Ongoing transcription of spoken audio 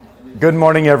Good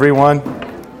morning, everyone.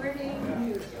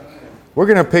 We're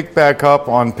going to pick back up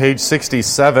on page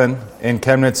 67 in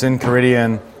Chemnitz in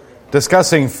Caridian,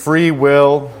 discussing free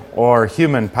will or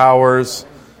human powers,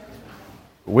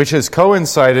 which has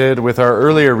coincided with our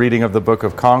earlier reading of the Book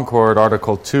of Concord,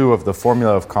 Article 2 of the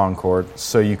Formula of Concord.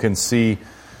 So you can see,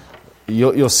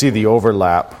 you'll see the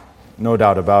overlap, no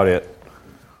doubt about it.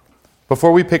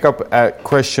 Before we pick up at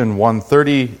question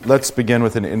 130, let's begin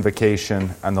with an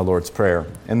invocation and the Lord's Prayer.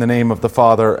 In the name of the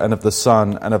Father, and of the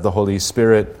Son, and of the Holy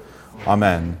Spirit.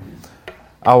 Amen.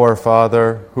 Our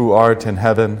Father, who art in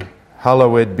heaven,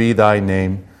 hallowed be thy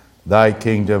name. Thy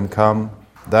kingdom come,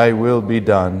 thy will be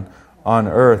done, on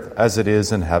earth as it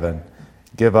is in heaven.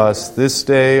 Give us this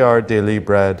day our daily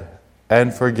bread,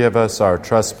 and forgive us our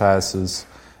trespasses,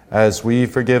 as we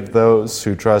forgive those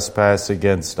who trespass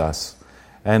against us.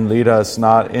 And lead us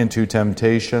not into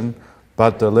temptation,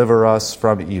 but deliver us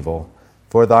from evil.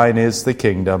 For thine is the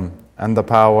kingdom, and the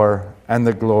power, and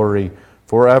the glory,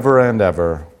 forever and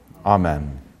ever.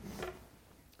 Amen.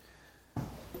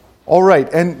 All right,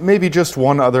 and maybe just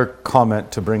one other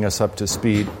comment to bring us up to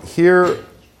speed. Here,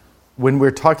 when we're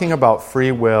talking about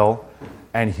free will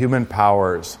and human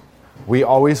powers, we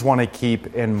always want to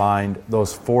keep in mind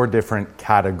those four different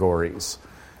categories.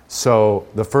 So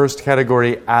the first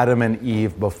category, Adam and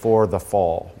Eve before the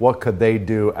fall. What could they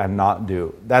do and not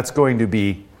do? That's going to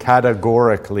be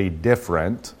categorically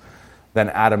different than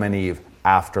Adam and Eve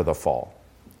after the fall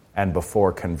and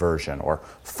before conversion, or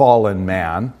fallen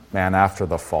man after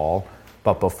the fall,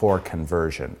 but before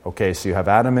conversion. Okay, so you have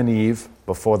Adam and Eve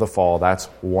before the fall. That's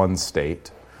one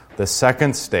state. The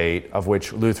second state, of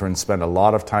which Lutherans spend a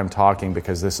lot of time talking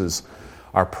because this is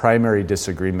our primary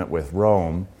disagreement with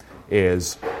Rome,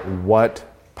 is what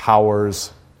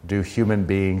powers do human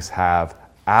beings have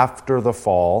after the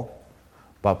fall,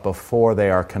 but before they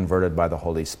are converted by the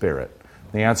Holy Spirit?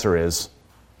 The answer is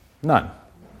none.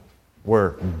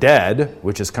 We're dead,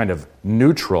 which is kind of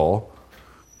neutral.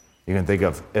 You can think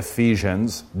of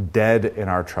Ephesians, dead in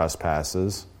our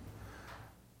trespasses.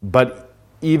 But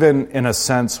even in a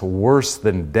sense worse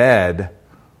than dead,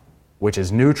 which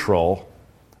is neutral,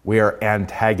 we are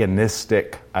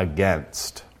antagonistic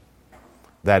against.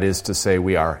 That is to say,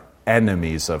 we are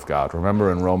enemies of God.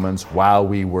 Remember in Romans, while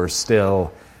we were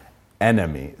still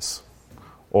enemies,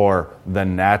 or the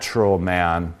natural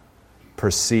man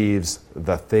perceives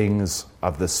the things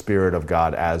of the Spirit of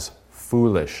God as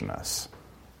foolishness.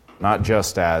 Not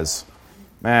just as,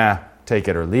 take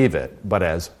it or leave it, but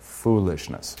as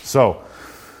foolishness. So,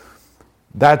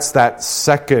 that's that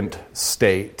second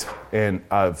state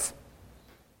of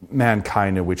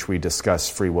mankind in which we discuss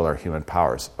free will or human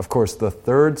powers. Of course, the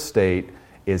third state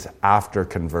is after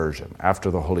conversion,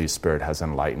 after the Holy Spirit has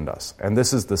enlightened us. And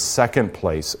this is the second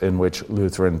place in which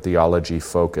Lutheran theology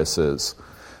focuses,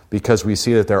 because we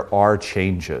see that there are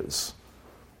changes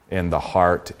in the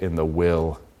heart, in the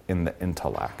will, in the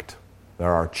intellect.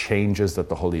 There are changes that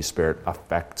the Holy Spirit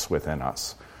affects within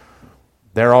us.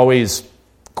 They're always,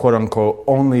 quote unquote,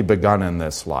 only begun in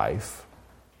this life,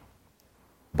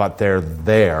 but they're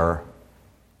there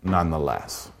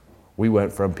nonetheless. We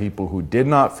went from people who did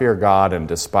not fear God and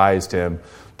despised Him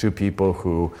to people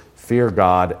who fear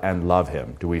God and love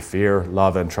Him. Do we fear,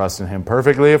 love, and trust in Him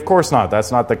perfectly? Of course not.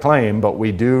 That's not the claim, but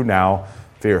we do now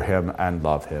fear Him and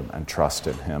love Him and trust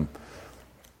in Him,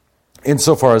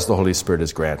 insofar as the Holy Spirit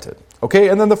is granted. Okay,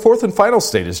 and then the fourth and final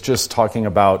state is just talking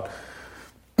about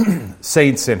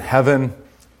saints in heaven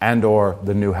and or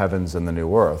the new heavens and the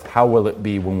new earth. How will it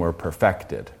be when we're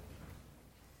perfected?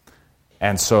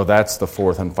 And so that's the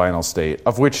fourth and final state,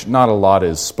 of which not a lot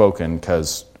is spoken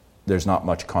because there's not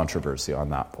much controversy on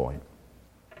that point.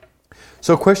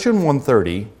 So question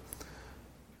 130,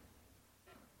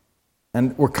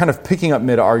 and we're kind of picking up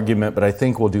mid-argument, but I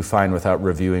think we'll do fine without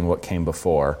reviewing what came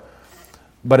before.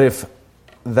 But if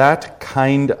that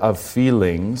kind of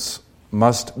feelings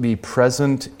must be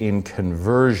present in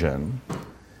conversion,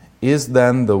 is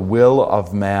then the will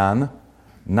of man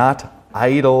not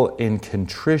idle in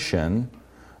contrition,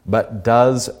 but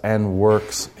does and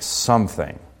works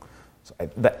something? So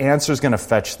the answer is going to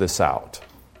fetch this out.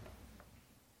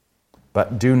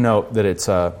 But do note that it's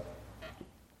a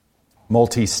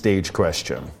multi-stage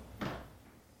question.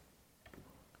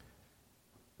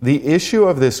 The issue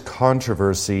of this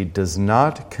controversy does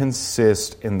not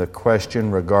consist in the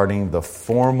question regarding the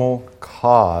formal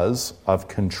cause of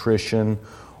contrition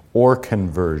or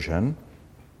conversion,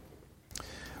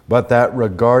 but that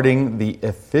regarding the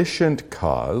efficient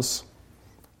cause,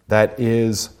 that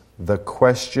is, the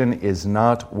question is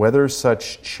not whether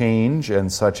such change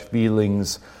and such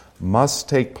feelings must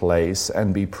take place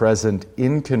and be present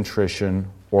in contrition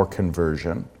or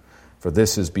conversion, For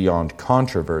this is beyond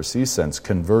controversy, since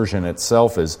conversion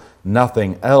itself is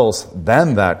nothing else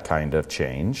than that kind of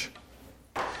change.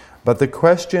 But the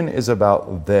question is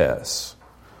about this: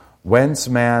 whence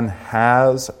man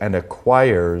has and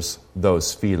acquires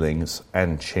those feelings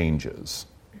and changes.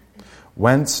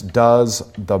 Whence does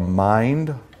the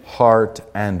mind, heart,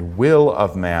 and will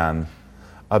of man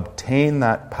obtain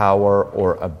that power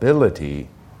or ability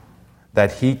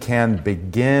that he can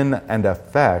begin and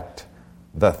effect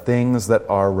the things that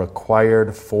are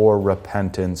required for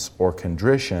repentance or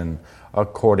contrition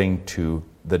according to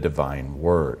the divine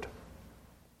word?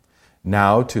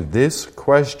 Now, to this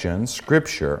question,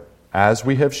 Scripture, as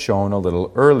we have shown a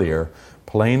little earlier,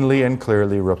 plainly and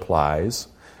clearly replies: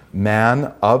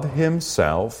 man of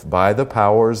himself, by the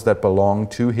powers that belong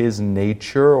to his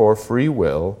nature or free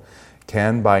will,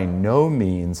 can by no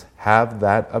means have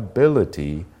that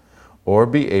ability or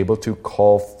be able to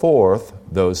call forth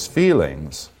those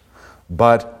feelings.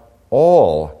 But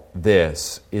all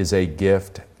this is a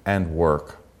gift and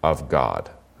work of God.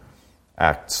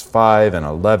 Acts 5 and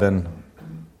 11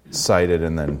 cited,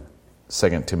 and then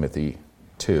 2 Timothy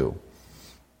 2.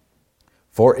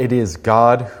 For it is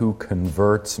God who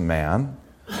converts man,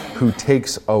 who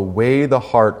takes away the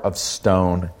heart of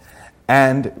stone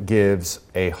and gives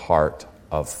a heart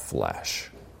of flesh.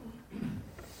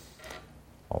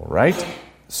 All right,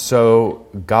 so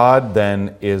God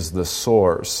then is the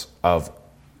source of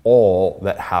all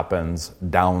that happens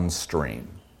downstream.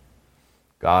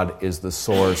 God is the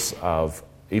source of,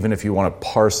 even if you want to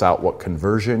parse out what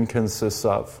conversion consists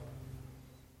of,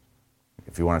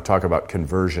 if you want to talk about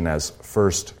conversion as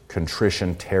first,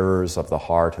 contrition, terrors of the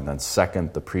heart, and then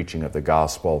second, the preaching of the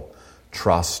gospel,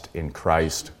 trust in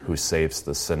Christ who saves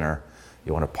the sinner.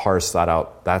 You want to parse that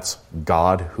out. That's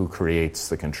God who creates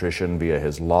the contrition via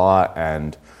his law,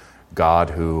 and God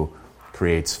who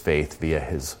creates faith via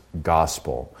his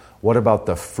gospel. What about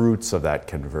the fruits of that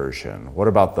conversion? What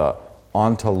about the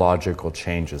ontological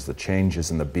changes, the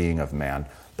changes in the being of man?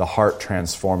 The heart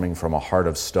transforming from a heart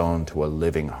of stone to a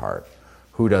living heart.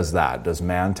 Who does that? Does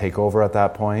man take over at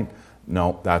that point?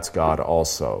 No, that's God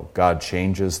also. God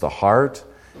changes the heart.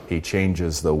 He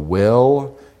changes the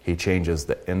will. He changes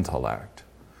the intellect.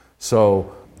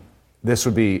 So this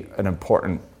would be an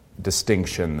important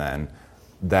distinction then,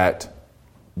 that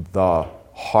the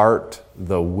heart,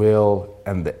 the will,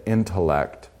 and the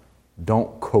intellect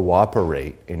don't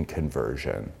cooperate in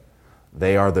conversion.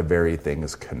 They are the very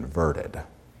things converted.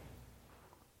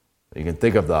 You can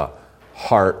think of the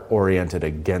heart oriented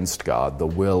against God, the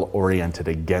will oriented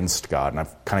against God, and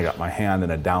I've kind of got my hand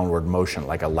in a downward motion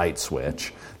like a light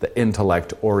switch. The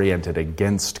intellect oriented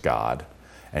against God.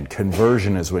 And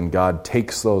conversion is when God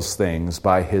takes those things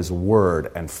by his word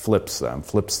and flips them,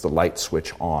 flips the light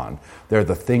switch on. They're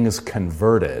the things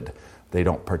converted. They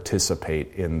don't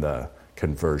participate in the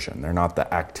conversion. They're not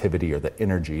the activity or the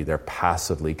energy. They're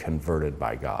passively converted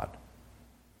by God.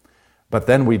 But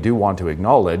then we do want to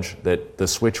acknowledge that the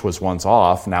switch was once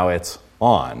off, now it's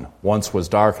on. Once was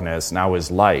darkness, now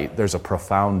is light. There's a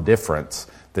profound difference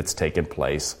that's taken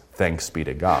place, thanks be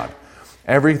to God.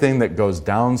 Everything that goes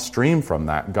downstream from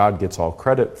that, God gets all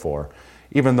credit for.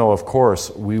 Even though, of course,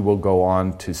 we will go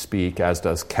on to speak, as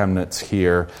does Chemnitz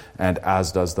here, and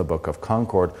as does the Book of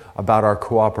Concord, about our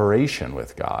cooperation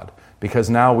with God. Because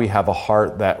now we have a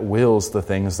heart that wills the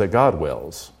things that God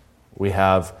wills. We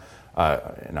have,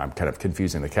 and I'm kind of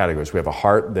confusing the categories, we have a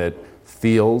heart that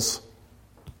feels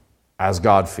as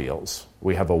God feels.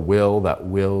 We have a will that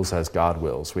wills as God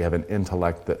wills. We have an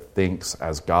intellect that thinks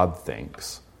as God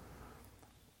thinks.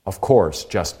 Of course,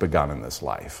 just begun in this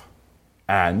life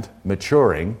and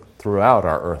maturing throughout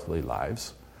our earthly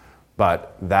lives.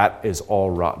 But that is all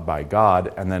wrought by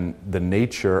God, and then the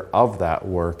nature of that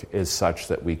work is such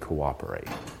that we cooperate.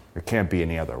 There can't be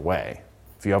any other way.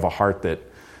 If you have a heart that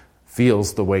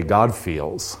feels the way God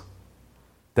feels,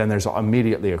 then there's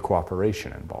immediately a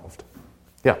cooperation involved.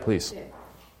 Yeah, please. Okay.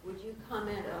 Would you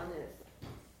comment on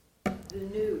this? The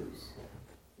news,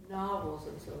 novels,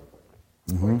 and so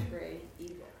forth portray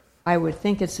evil. I would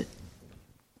think it's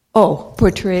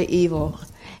portray evil.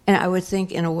 And I would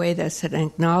think in a way that's an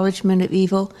acknowledgement of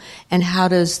evil. And how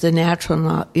does the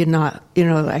natural,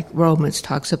 like Romans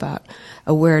talks about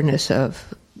awareness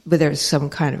of, but there's some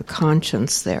kind of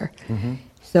conscience there. Mm-hmm.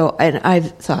 So, and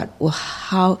I've thought, well,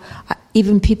 how,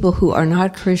 even people who are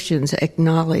not Christians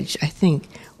acknowledge, I think,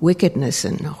 wickedness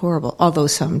and horrible, although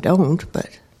some don't,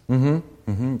 but.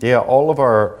 Mm-hmm. Mm-hmm. Yeah, all of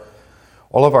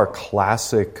our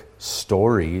classic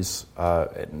stories,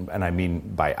 and I mean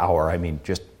by I mean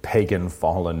just pagan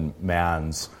fallen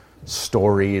man's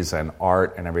stories and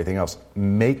art and everything else,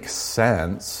 make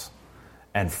sense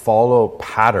and follow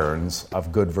patterns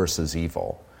of good versus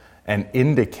evil and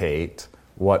indicate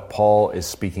what Paul is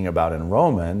speaking about in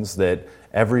Romans, that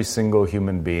every single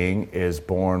human being is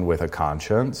born with a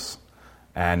conscience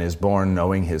and is born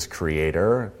knowing his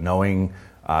Creator, knowing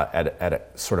at a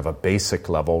sort of a basic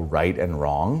level right and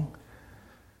wrong,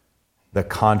 the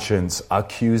conscience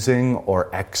accusing or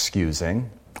excusing,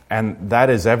 and that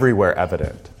is everywhere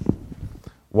evident.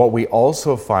 What we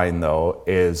also find, though,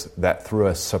 is that through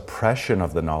a suppression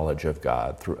of the knowledge of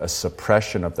God, through a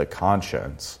suppression of the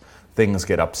conscience, things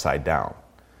get upside down.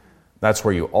 That's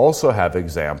where you also have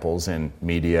examples in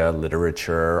media,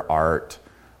 literature, art,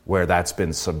 where that's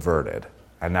been subverted.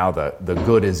 And now the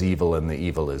good is evil and the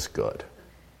evil is good.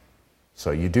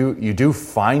 So you do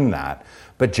find that.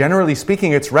 But generally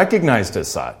speaking, it's recognized as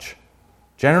such.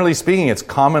 Generally speaking, it's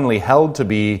commonly held to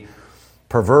be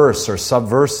perverse or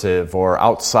subversive or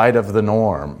outside of the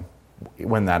norm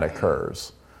when that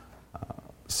occurs.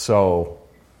 So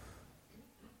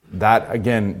that,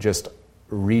 again, just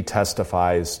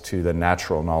retestifies to the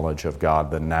natural knowledge of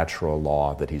God, the natural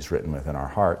law that He's written within our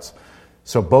hearts.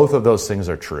 So both of those things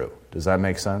are true. Does that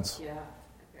make sense? Yeah.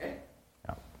 Okay.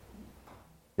 Yeah.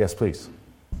 Yes, please.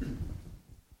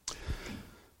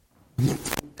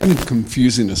 I'm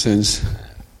confused in a sense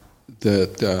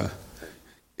that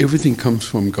everything comes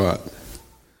from God.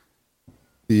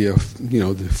 The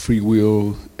free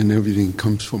will and everything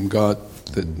comes from God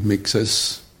that makes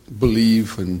us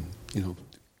believe, and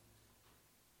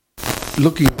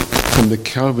looking from the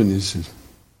Calvinist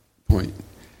point,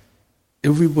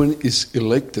 everyone is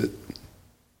elected.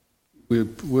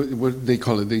 What they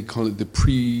call it? They call it the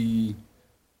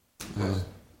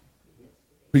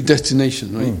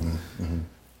predestination, right? Mm-hmm, mm-hmm.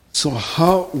 So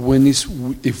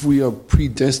if we are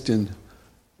predestined,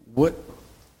 what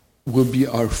will be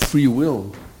our free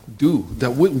will do?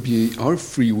 That wouldn't be our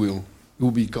free will. It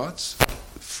will be God's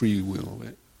free will,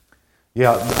 right?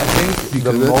 Yeah, I think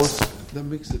that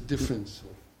makes a difference.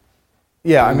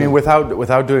 Yeah, I mean,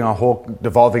 without doing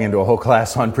devolving into a whole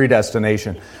class on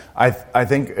predestination, I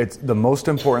think it's the most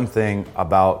important thing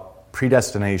about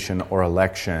predestination or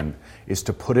election is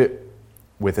to put it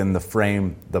within the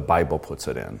frame the Bible puts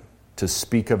it in, to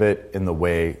speak of it in the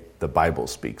way the Bible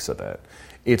speaks of it.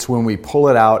 It's when we pull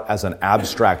it out as an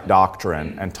abstract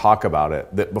doctrine and talk about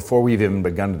it that before we've even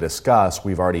begun to discuss,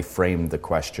 we've already framed the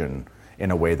question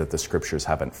in a way that the Scriptures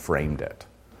haven't framed it.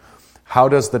 How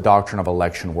does the doctrine of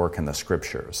election work in the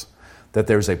Scriptures? That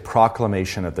there's a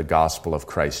proclamation of the gospel of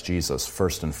Christ Jesus,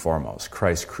 first and foremost,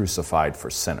 Christ crucified for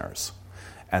sinners.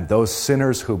 And those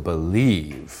sinners who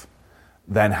believe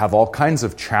then have all kinds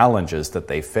of challenges that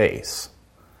they face.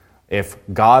 If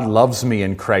God loves me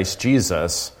in Christ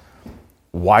Jesus,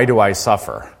 why do I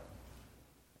suffer?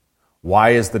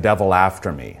 Why is the devil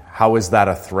after me? How is that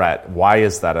a threat? Why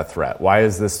is that a threat? Why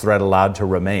is this threat allowed to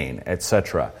remain,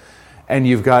 etc.? And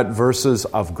you've got verses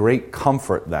of great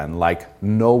comfort then, like,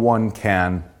 no one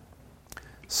can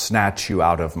snatch you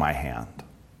out of my hand.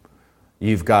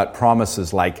 You've got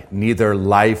promises like, neither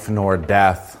life nor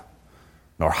death,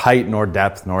 nor height nor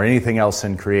depth, nor anything else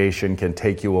in creation can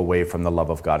take you away from the love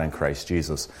of God in Christ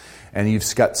Jesus. And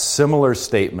you've got similar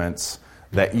statements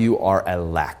that you are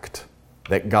elect,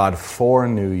 that God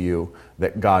foreknew you,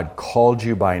 that God called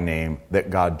you by name, that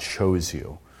God chose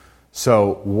you.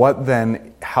 So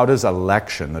how does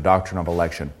election, the doctrine of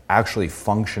election, actually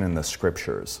function in the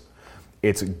Scriptures?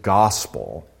 It's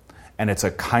gospel, and it's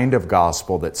a kind of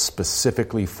gospel that's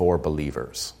specifically for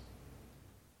believers.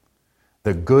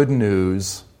 The good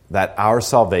news that our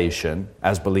salvation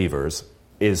as believers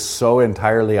is so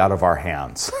entirely out of our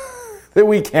hands that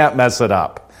we can't mess it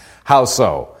up. How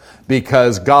so?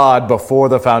 Because God, before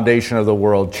the foundation of the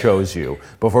world, chose you.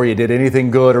 Before you did anything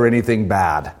good or anything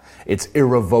bad. It's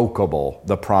irrevocable,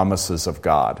 the promises of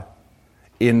God,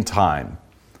 in time,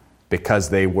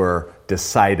 because they were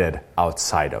decided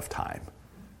outside of time.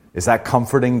 Is that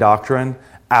comforting doctrine?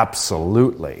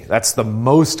 Absolutely. That's the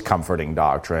most comforting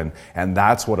doctrine, and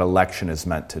that's what election is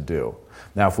meant to do.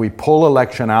 Now, if we pull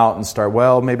election out and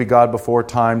start, maybe God before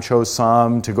time chose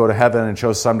some to go to heaven and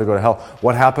chose some to go to hell,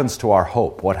 what happens to our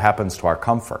hope? What happens to our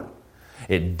comfort?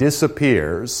 It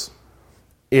disappears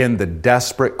in the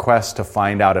desperate quest to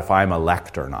find out if I'm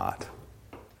elect or not.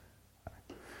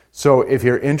 So if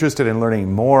you're interested in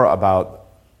learning more about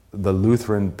the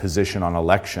Lutheran position on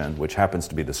election, which happens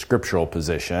to be the scriptural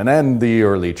position and the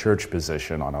early church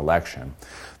position on election,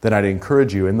 then I'd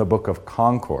encourage you in the Book of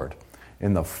Concord,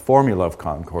 in the Formula of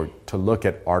Concord, to look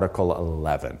at Article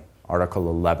 11. Article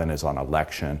 11 is on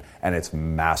election, and it's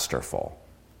masterful.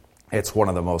 It's one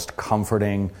of the most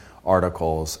comforting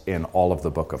articles in all of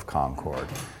the Book of Concord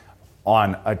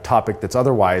on a topic that's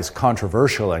otherwise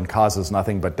controversial and causes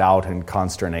nothing but doubt and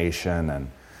consternation.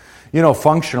 And,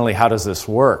 functionally, how does this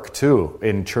work, too?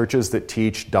 In churches that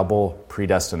teach double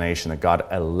predestination, that God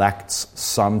elects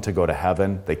some to go to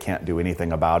heaven, they can't do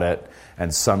anything about it,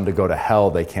 and some to go to hell,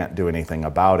 they can't do anything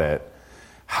about it.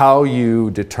 How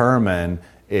you determine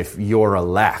if you're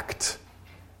elect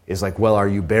is like, well, are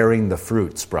you bearing the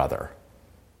fruits, brother?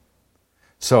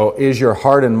 So is your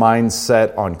heart and mind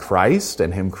set on Christ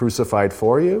and Him crucified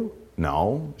for you?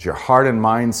 No. Is your heart and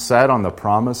mind set on the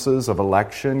promises of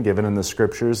election given in the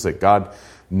Scriptures that God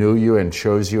knew you and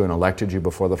chose you and elected you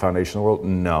before the foundation of the world?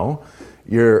 No.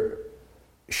 You're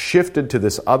shifted to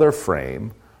this other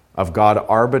frame of God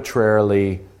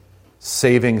arbitrarily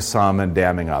saving some and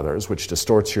damning others, which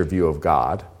distorts your view of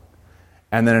God.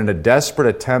 And then in a desperate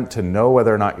attempt to know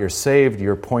whether or not you're saved,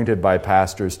 you're pointed by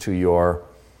pastors to your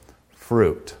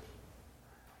fruit.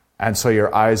 And so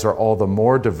your eyes are all the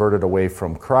more diverted away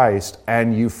from Christ,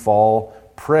 and you fall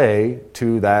prey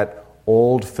to that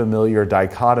old familiar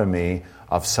dichotomy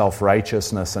of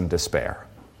self-righteousness and despair.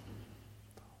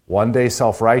 One day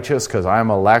self-righteous because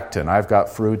I'm elect and I've got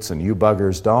fruits and you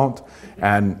buggers don't.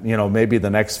 And, maybe the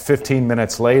next 15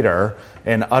 minutes later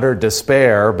in utter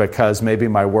despair because maybe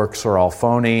my works are all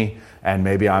phony and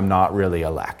maybe I'm not really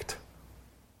elect.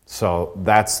 So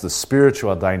that's the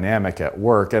spiritual dynamic at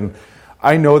work. And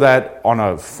I know that on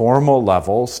a formal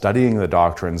level, studying the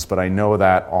doctrines, but I know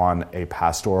that on a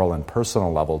pastoral and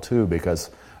personal level too, because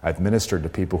I've ministered to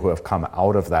people who have come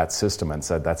out of that system and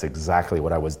said, that's exactly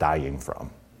what I was dying from.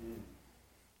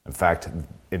 In fact,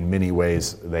 in many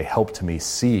ways, they helped me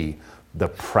see the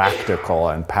practical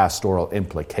and pastoral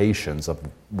implications of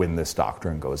when this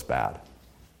doctrine goes bad.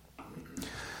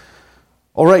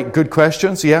 All right, good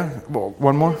questions. Yeah,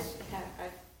 one more?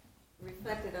 I've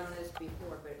reflected on this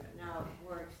before, but now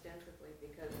more extensively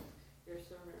because your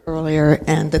sermon earlier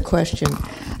and the question.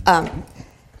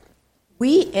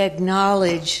 We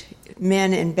acknowledge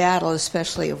men in battle,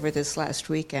 especially over this last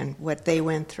weekend, what they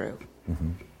went through.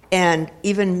 Mm-hmm. And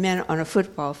even men on a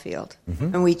football field.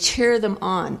 Mm-hmm. And we cheer them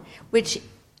on, which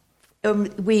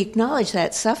we acknowledge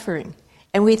that suffering.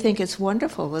 And we think it's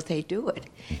wonderful that they do it.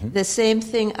 Mm-hmm. The same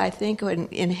thing, I think, when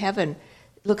in heaven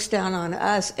looks down on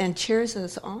us and cheers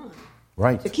us on.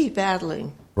 Right. To keep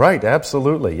battling. Right,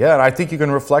 absolutely. Yeah, and I think you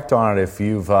can reflect on it if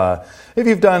you've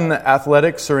done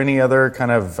athletics or any other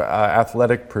kind of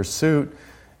athletic pursuit.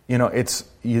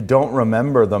 You don't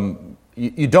remember them.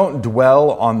 You don't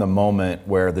dwell on the moment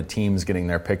where the team's getting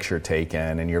their picture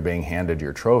taken and you're being handed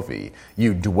your trophy.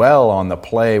 You dwell on the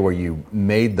play where you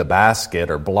made the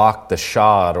basket or blocked the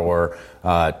shot or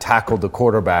tackled the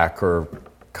quarterback or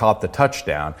caught the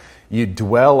touchdown. You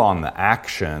dwell on the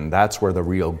action. That's where the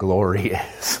real glory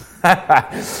is.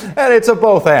 And it's a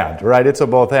both and, right? It's a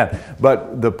both and.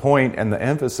 But the point and the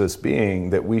emphasis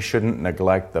being that we shouldn't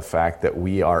neglect the fact that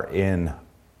we are in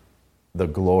the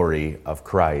glory of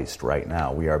Christ right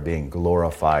now. We are being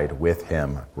glorified with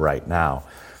Him right now,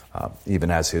 even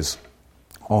as His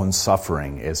own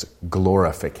suffering is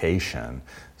glorification,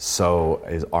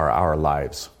 so are our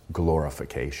lives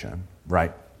glorification,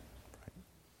 right?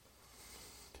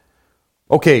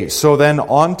 Okay, so then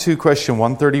on to question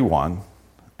 131,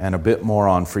 and a bit more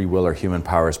on free will or human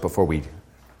powers before we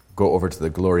go over to the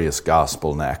glorious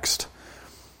gospel next.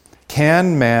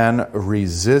 Can man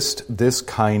resist this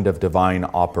kind of divine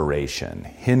operation,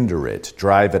 hinder it,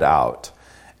 drive it out,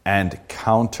 and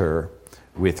counter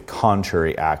with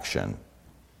contrary action?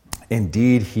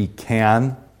 Indeed, he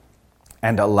can,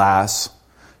 and alas,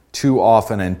 too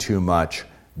often and too much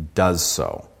does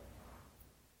so.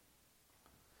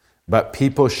 But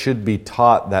people should be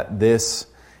taught that this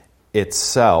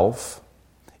itself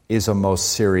is a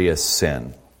most serious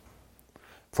sin.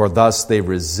 For thus they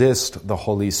resist the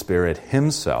Holy Spirit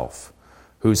Himself,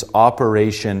 whose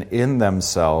operation in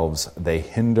themselves they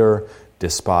hinder,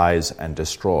 despise, and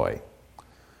destroy.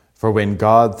 For when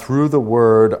God, through the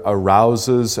Word,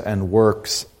 arouses and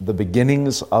works the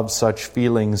beginnings of such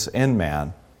feelings in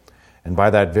man, and by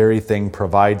that very thing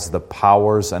provides the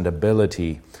powers and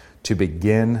ability to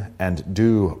begin and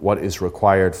do what is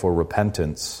required for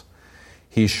repentance,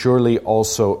 He surely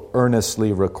also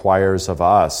earnestly requires of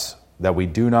us that we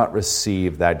do not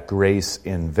receive that grace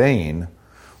in vain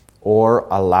or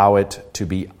allow it to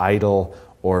be idle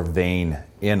or vain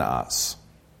in us.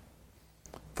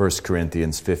 1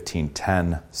 Corinthians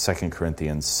 15:10, 2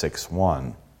 Corinthians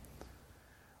 6:1.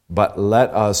 But let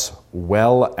us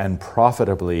well and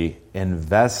profitably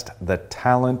invest the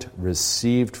talent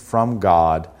received from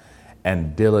God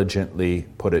and diligently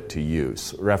put it to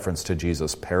use. Reference to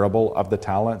Jesus' parable of the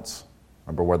talents.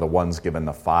 Remember where the one's given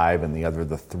the 5 and the other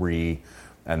the 3,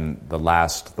 and the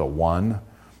last the 1.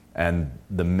 And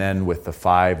the men with the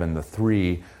 5 and the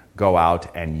 3 go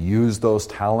out and use those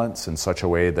talents in such a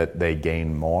way that they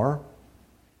gain more.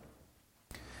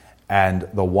 And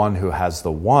the one who has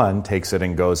the 1 takes it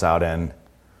and goes out and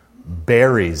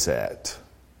buries it.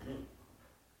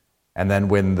 And then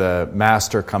when the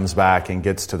master comes back and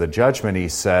gets to the judgment, he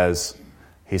says,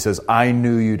 I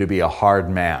knew you to be a hard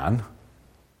man.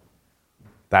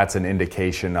 That's an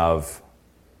indication of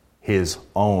his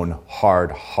own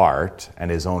hard heart and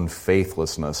his own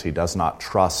faithlessness. He does not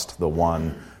trust the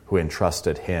one who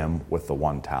entrusted him with the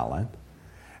 1 talent.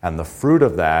 And the fruit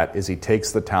of that is he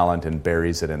takes the talent and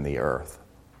buries it in the earth.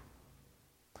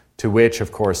 To which,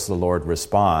 of course, the Lord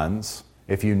responds,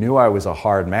 if you knew I was a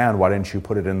hard man, why didn't you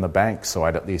put it in the bank so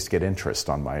I'd at least get interest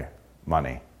on my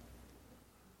money?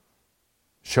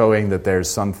 Showing that there's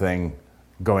something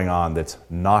going on that's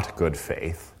not good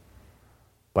faith,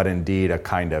 but indeed a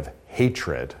kind of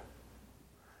hatred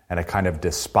and a kind of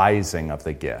despising of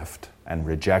the gift and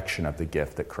rejection of the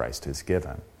gift that Christ has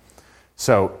given.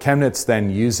 So Chemnitz then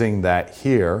using that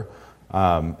here,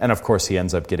 and of course he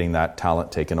ends up getting that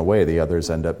talent taken away. The others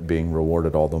end up being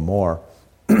rewarded all the more.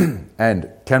 And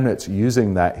Chemnitz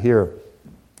using that here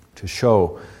to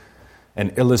show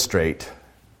and illustrate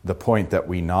the point that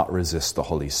we not resist the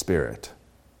Holy Spirit,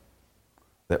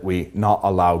 that we not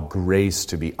allow grace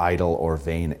to be idle or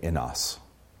vain in us,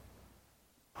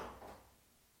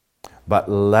 but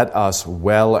let us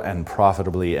well and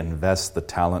profitably invest the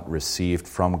talent received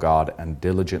from God and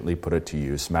diligently put it to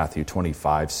use. Matthew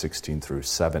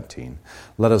 25:16-17.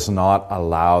 Let us not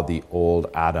allow the old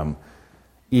Adam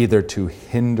either to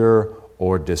hinder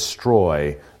or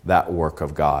destroy that work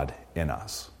of God in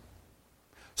us.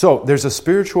 So there's a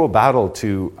spiritual battle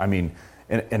to,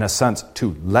 in a sense,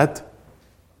 to let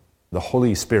the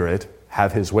Holy Spirit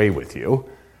have his way with you.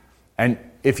 And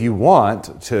if you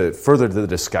want to further the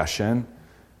discussion,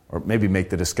 or maybe make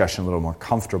the discussion a little more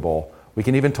comfortable, we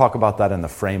can even talk about that in the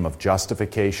frame of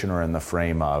justification or in the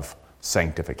frame of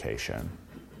sanctification.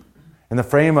 In the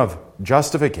frame of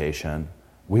justification,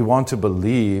 we want to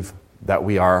believe that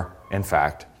we are, in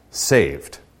fact,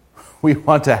 saved. We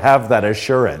want to have that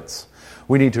assurance.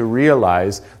 We need to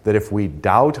realize that if we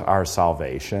doubt our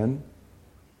salvation,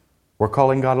 we're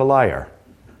calling God a liar,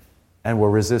 and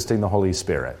we're resisting the Holy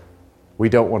Spirit. We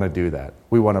don't want to do that.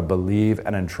 We want to believe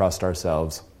and entrust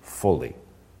ourselves fully.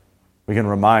 We can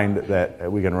remind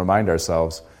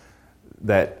ourselves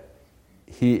that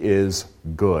He is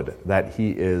good, that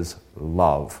He is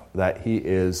love, that He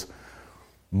is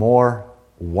more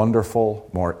wonderful,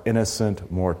 more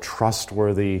innocent, more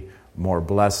trustworthy, more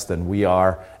blessed than we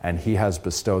are, and He has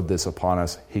bestowed this upon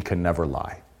us. He can never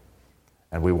lie.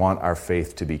 And we want our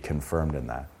faith to be confirmed in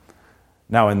that.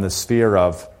 Now, in the sphere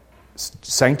of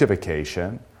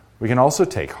sanctification, we can also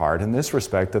take heart in this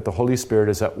respect that the Holy Spirit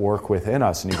is at work within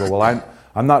us. And you go, well,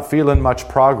 I'm not feeling much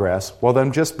progress. Well,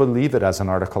 then just believe it as an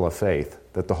article of faith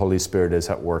that the Holy Spirit is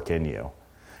at work in you.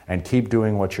 And keep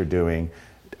doing what you're doing,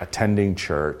 attending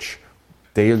church,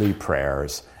 daily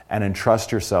prayers, and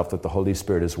entrust yourself that the Holy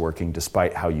Spirit is working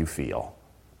despite how you feel.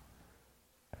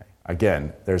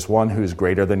 Again, there's one who's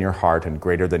greater than your heart and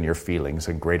greater than your feelings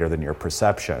and greater than your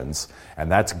perceptions, and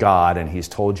that's God, and He's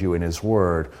told you in His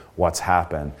Word what's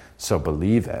happened, so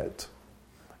believe it.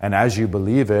 And as you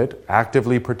believe it,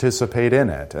 actively participate in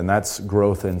it, and that's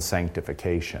growth in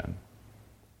sanctification.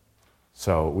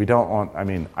 So we don't want,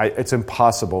 it's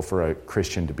impossible for a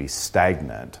Christian to be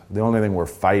stagnant. The only thing we're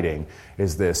fighting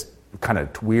is this kind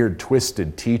of weird,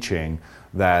 twisted teaching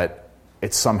that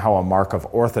it's somehow a mark of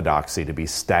orthodoxy to be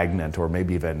stagnant or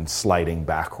maybe even sliding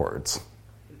backwards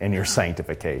in your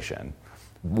sanctification.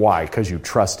 Why? Because you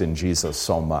trust in Jesus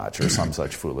so much or some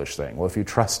such foolish thing. Well, if you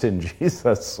trust in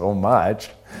Jesus so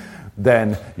much,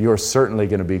 then you're certainly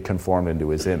going to be conformed into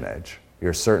His image.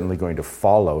 You're certainly going to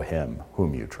follow Him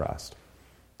whom you trust.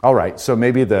 All right, so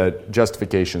maybe the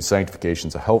justification, sanctification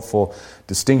is a helpful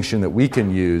distinction that we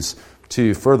can use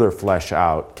to further flesh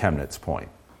out Chemnitz's point.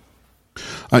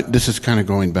 This is kind of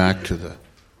going back to the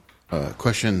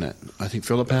question that I think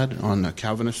Philip had on the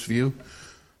Calvinist view.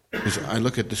 Because I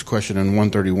look at this question in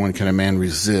 131, can a man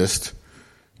resist?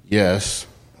 Yes.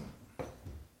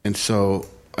 And so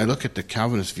I look at the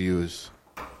Calvinist view as,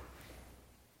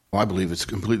 well, I believe it's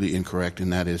completely incorrect,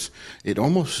 and that is, it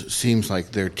almost seems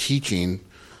like they're teaching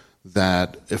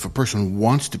that if a person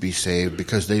wants to be saved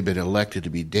because they've been elected to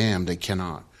be damned, they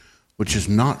cannot, which is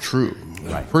not true.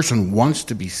 Right. If a person wants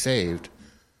to be saved,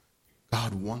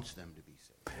 God wants them to be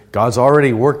saved. God's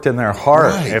already worked in their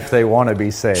heart if they want to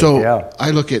be saved. So I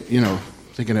look at,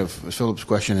 thinking of Philip's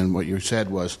question, and what you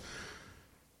said was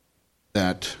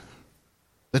that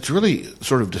that's really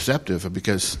sort of deceptive,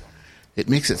 because it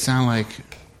makes it sound like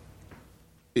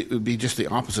it would be just the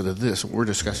opposite of this, what we're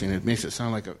discussing. It makes it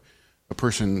sound like a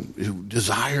person who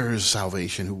desires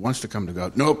salvation, who wants to come to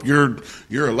God. Nope, you're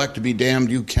elect to be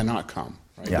damned, you cannot come.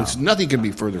 Right? Yeah. Nothing can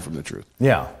be further from the truth.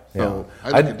 Yeah. So I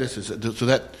look at this as, so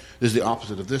that is the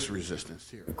opposite of this resistance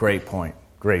here. Great point.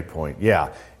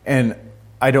 Yeah. And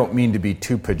I don't mean to be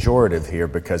too pejorative here,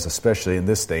 because especially in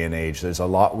this day and age, there's a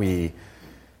lot we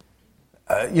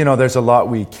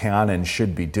can and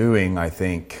should be doing, I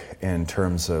think, in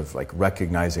terms of like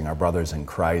recognizing our brothers in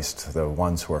Christ, the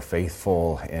ones who are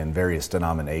faithful in various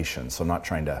denominations. So I'm not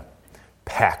trying to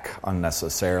peck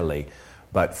unnecessarily,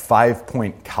 but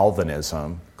 5-point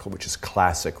Calvinism, which is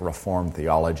classic Reformed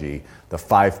theology, the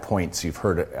 5 points you've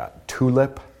heard,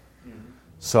 tulip.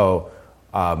 So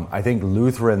I think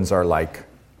Lutherans are like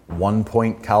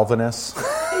 1-point Calvinists.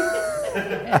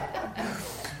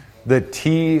 The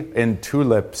T in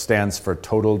tulip stands for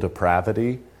total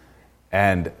depravity,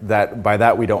 and by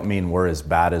that we don't mean we're as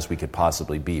bad as we could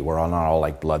possibly be. We're not all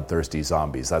like bloodthirsty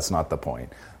zombies. That's not the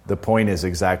point. The point is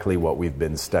exactly what we've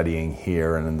been studying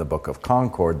here and in the Book of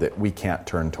Concord, that we can't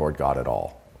turn toward God at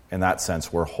all. In that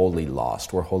sense, we're wholly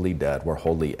lost. We're wholly dead. We're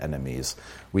wholly enemies.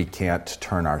 We can't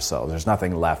turn ourselves. There's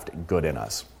nothing left good in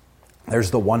us. There's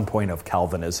the 1 point of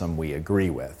Calvinism we agree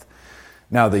with.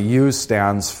 Now, the U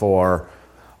stands for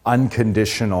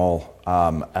unconditional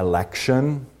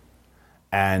election,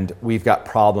 and we've got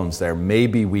problems there.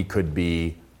 Maybe we could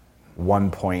be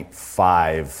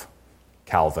 1.5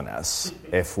 Calvinists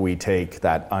if we take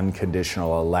that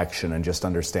unconditional election and just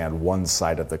understand one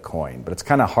side of the coin. But it's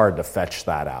kind of hard to fetch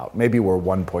that out. Maybe we're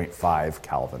 1.5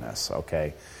 Calvinists,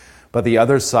 okay? But the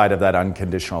other side of that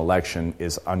unconditional election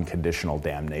is unconditional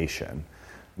damnation.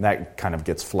 And that kind of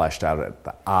gets fleshed out at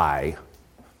the I.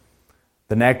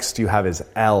 The next you have is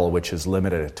L, which is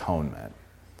limited atonement.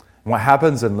 And what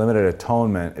happens in limited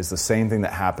atonement is the same thing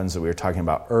that happens that we were talking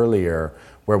about earlier,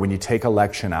 where when you take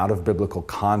election out of biblical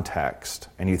context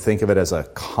and you think of it as a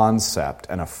concept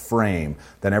and a frame,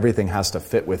 then everything has to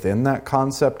fit within that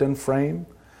concept and frame.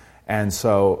 And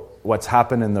so what's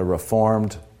happened in the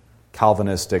Reformed,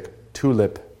 Calvinistic,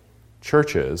 tulip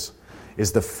churches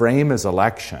is the frame is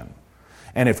election.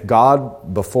 And if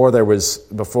God, before there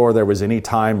was any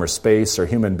time or space or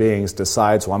human beings,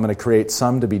 decides, well, I'm going to create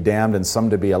some to be damned and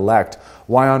some to be elect,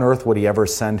 why on earth would he ever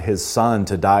send his son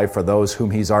to die for those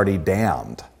whom he's already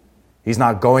damned? He's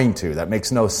not going to. That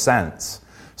makes no sense.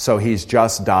 So he's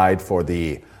just died for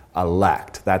the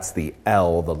elect. That's the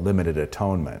L, the limited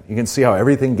atonement. You can see how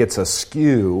everything gets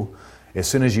askew as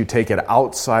soon as you take it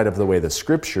outside of the way the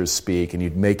Scriptures speak and you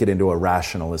make it into a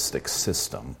rationalistic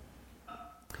system.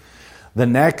 The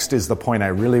next is the point I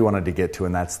really wanted to get to,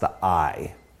 and that's the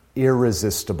I,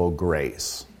 irresistible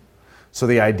grace. So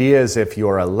the idea is if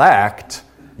you're elect,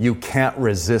 you can't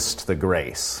resist the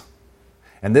grace.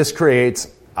 And this creates,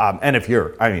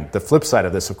 the flip side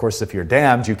of this, of course, if you're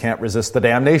damned, you can't resist the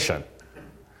damnation.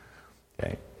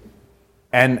 Okay.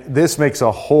 And this makes a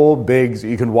whole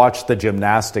you can watch the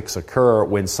gymnastics occur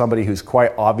when somebody who's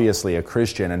quite obviously a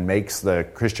Christian and makes the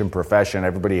Christian profession,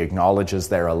 everybody acknowledges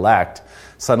they're elect,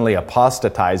 suddenly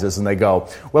apostatizes and they go,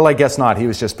 well, I guess not, he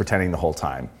was just pretending the whole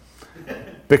time.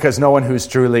 Because no one who's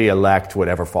truly elect would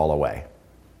ever fall away.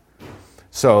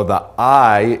 So the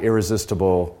I,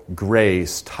 irresistible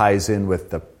grace, ties in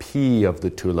with the P of the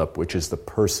tulip, which is the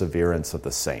perseverance of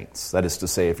the saints. That is to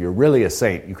say, if you're really a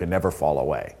saint, you can never fall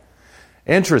away.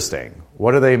 Interesting.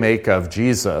 What do they make of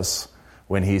Jesus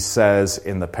when he says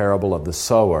in the parable of the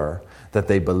sower that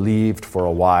they believed for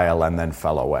a while and then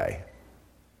fell away?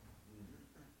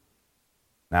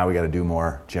 Now we got to do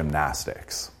more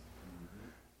gymnastics.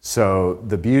 So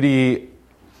the beauty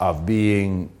of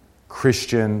being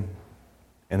Christian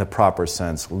in the proper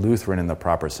sense, Lutheran in the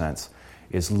proper sense,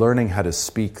 is learning how to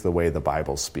speak the way the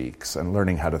Bible speaks and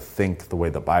learning how to think the way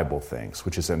the Bible thinks,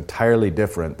 which is entirely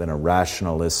different than a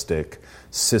rationalistic,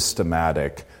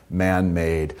 systematic,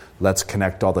 man-made, let's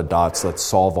connect all the dots, let's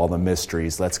solve all the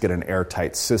mysteries, let's get an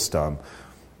airtight system.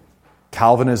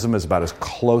 Calvinism is about as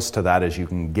close to that as you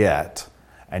can get,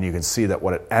 and you can see that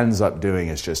what it ends up doing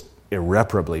is just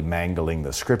irreparably mangling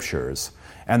the Scriptures.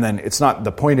 And then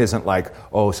the point isn't like,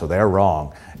 oh, so they're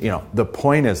wrong. The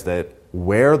point is that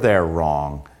where they're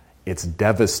wrong, it's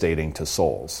devastating to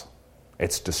souls.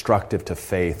 It's destructive to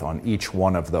faith on each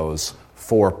one of those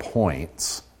 4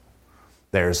 points.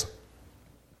 There's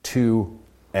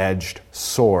 2-edged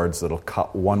swords that'll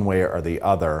cut one way or the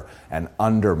other and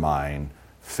undermine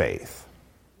faith.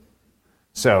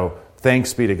 So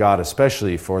thanks be to God,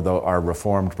 especially for our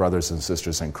Reformed brothers and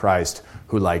sisters in Christ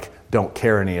who don't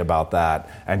care any about that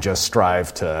and just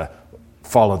strive to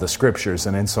follow the scriptures,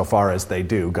 and insofar as they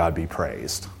do, God be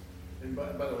praised. And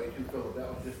by the way, too, Philip, that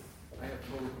was just, I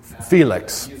have total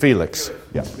compassion. Felix,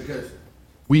 yeah. Because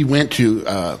we went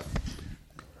to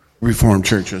Reformed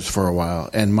churches for a while,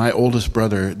 and my oldest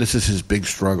brother, this is his big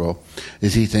struggle,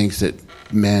 is he thinks that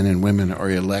men and women are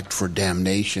elect for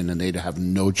damnation and they'd have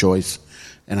no choice.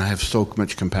 And I have so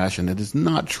much compassion. It is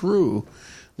not true.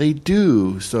 They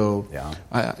do. So,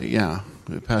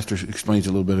 the pastor explains it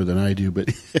a little better than I do, but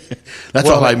that's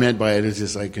all I meant by it. Is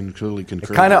just I can totally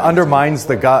concur. It kind of undermines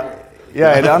it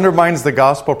undermines the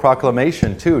gospel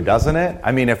proclamation too, doesn't it?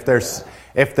 I mean, if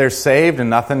they're saved and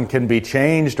nothing can be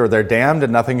changed, or they're damned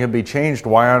and nothing can be changed,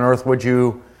 why on earth would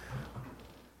you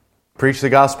preach the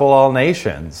gospel to all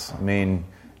nations? I mean,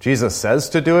 Jesus says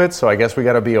to do it, so I guess we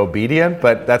got to be obedient,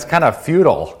 but that's kind of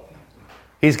futile.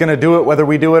 He's going to do it whether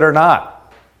we do it or not.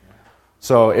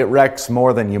 So it wrecks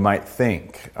more than you might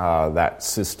think, that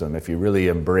system. If you really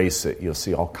embrace it, you'll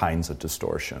see all kinds of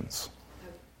distortions.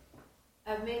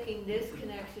 I'm making this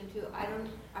connection too.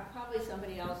 Probably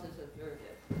somebody else has observed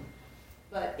it.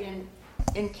 But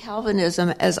in Calvinism,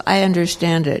 as I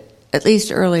understand it, at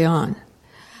least early on,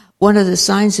 one of the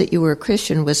signs that you were a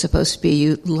Christian was supposed to be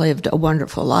you lived a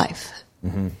wonderful life.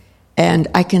 Mm-hmm. And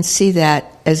I can see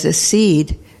that as a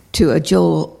seed to a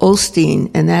Joel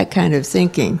Osteen and that kind of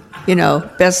thinking.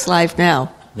 Best life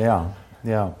now.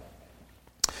 Yeah.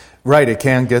 Right, it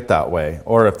can get that way.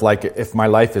 Or if my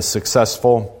life is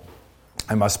successful,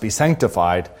 I must be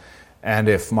sanctified. And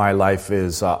if my life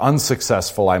is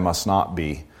unsuccessful, I must not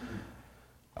be.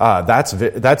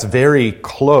 That's very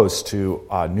close to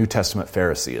New Testament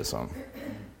Phariseeism.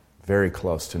 Very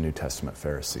close to New Testament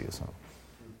Phariseeism.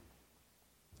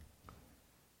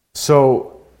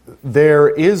 So there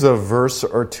is a verse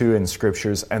or two in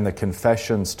Scriptures, and the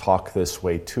confessions talk this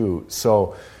way too.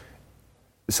 So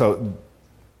I'm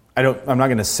not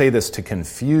going to say this to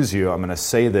confuse you. I'm going to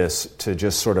say this to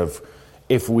just sort of,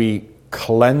 if we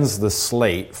cleanse the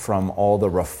slate from all the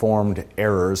Reformed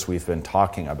errors we've been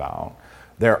talking about,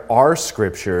 there are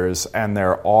scriptures and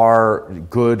there are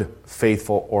good,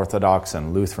 faithful Orthodox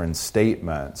and Lutheran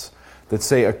statements that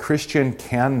say a Christian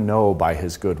can know by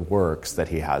his good works that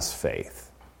he has faith.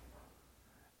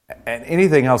 And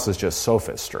anything else is just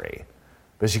sophistry.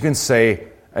 Because you can say,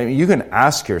 you can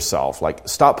ask yourself,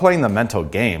 stop playing the mental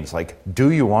games.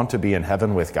 Do you want to be in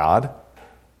heaven with God?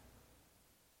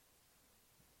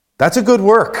 That's a good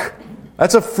work.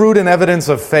 That's a fruit and evidence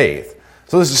of faith.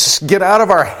 So let's just get out of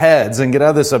our heads and get out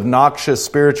of this obnoxious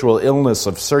spiritual illness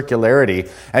of circularity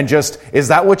and just, is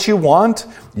that what you want?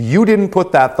 You didn't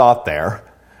put that thought there.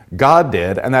 God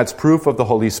did, and that's proof of the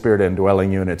Holy Spirit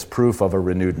indwelling you, and it's proof of a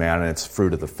renewed man, and it's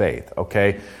fruit of the faith,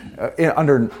 okay?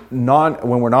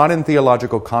 When we're not in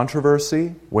theological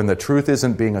controversy, when the truth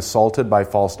isn't being assaulted by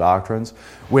false doctrines,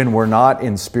 when we're not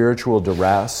in spiritual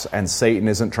duress, and Satan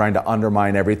isn't trying to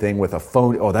undermine everything with a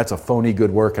phony, that's a phony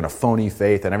good work and a phony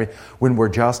faith and everything, when we're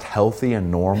just healthy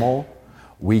and normal,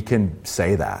 we can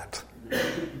say that.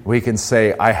 We can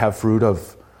say,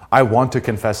 I want to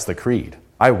confess the creed.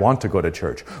 I want to go to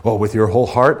church. Well, with your whole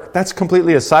heart? That's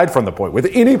completely aside from the point. With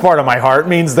any part of my heart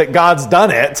means that God's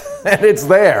done it, and it's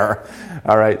there.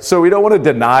 All right? So we don't want to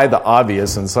deny the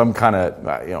obvious in some kind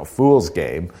of fool's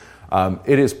game.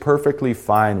 It is perfectly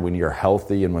fine when you're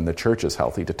healthy and when the church is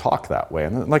healthy to talk that way.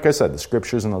 And like I said, the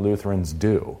Scriptures and the Lutherans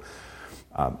do.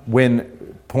 When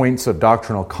points of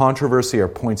doctrinal controversy or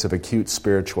points of acute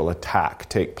spiritual attack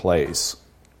take place,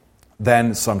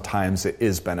 then sometimes it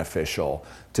is beneficial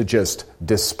to just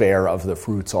despair of the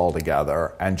fruits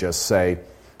altogether and just say,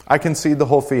 I can see the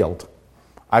whole field.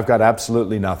 I've got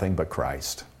absolutely nothing but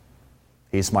Christ.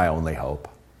 He's my only hope.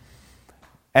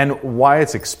 And why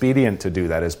it's expedient to do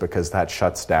that is because that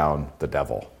shuts down the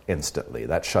devil instantly.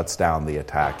 That shuts down the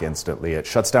attack instantly. It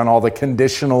shuts down all the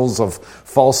conditionals of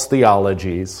false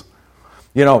theologies.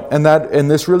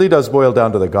 And this really does boil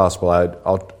down to the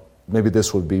gospel. Maybe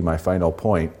this would be my final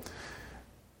point.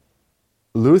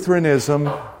 Lutheranism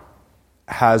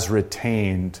has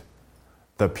retained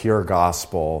the pure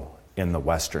gospel in the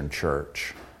Western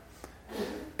Church,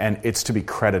 and it's to be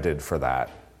credited for that.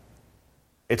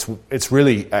 It's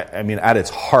really, at its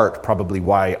heart, probably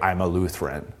why I'm a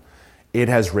Lutheran. It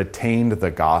has retained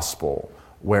the gospel,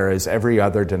 whereas every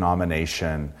other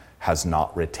denomination has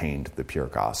not retained the pure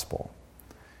gospel.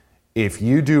 If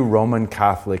you do Roman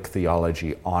Catholic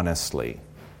theology honestly,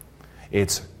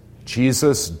 it's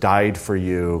Jesus died for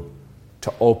you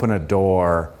to open a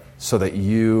door so that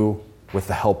you, with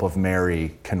the help of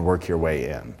Mary, can work your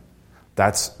way in.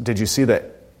 Did you see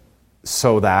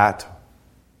that?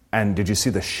 And did you see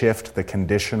the shift, the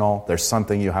conditional? There's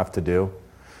something you have to do.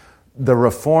 The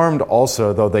Reformed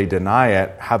also, though they deny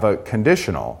it, have a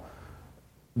conditional.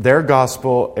 Their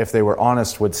gospel, if they were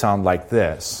honest, would sound like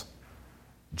this: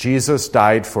 Jesus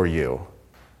died for you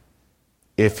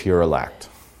if you're elect.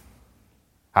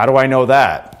 How do I know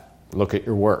that? Look at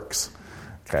your works.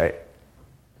 Okay?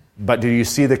 But do you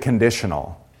see the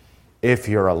conditional? If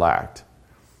you're elect.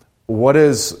 What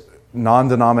does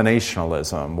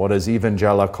non-denominationalism, what does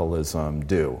evangelicalism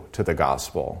do to the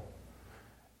gospel?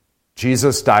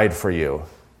 Jesus died for you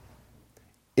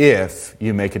if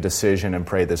you make a decision and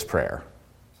pray this prayer.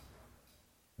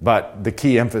 But the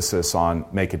key emphasis on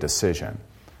make a decision.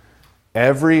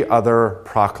 Every other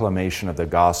proclamation of the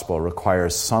gospel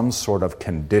requires some sort of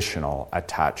conditional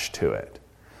attached to it.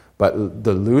 But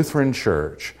the Lutheran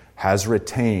Church has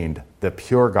retained the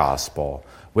pure gospel,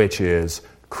 which is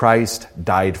Christ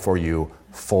died for you,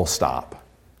 full stop.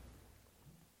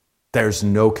 There's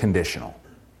no conditional.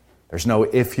 There's no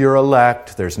if you're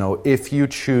elect. There's no if you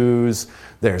choose.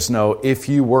 There's no if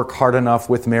you work hard enough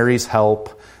with Mary's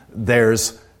help.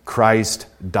 There's Christ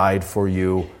died for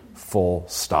you, full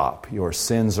stop. Your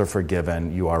sins are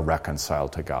forgiven. You are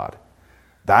reconciled to God.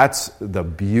 That's the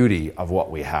beauty of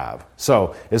what we have.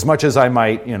 So as much as I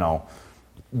might,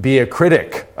 be a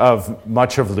critic of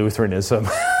much of Lutheranism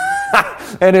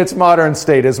and its modern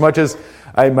state, as much as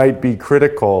I might be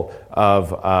critical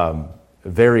of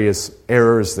various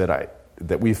errors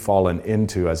that we've fallen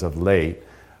into as of late,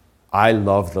 I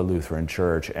love the Lutheran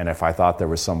Church, and if I thought there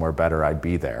was somewhere better, I'd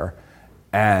be there.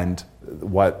 And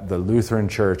what the Lutheran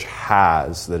Church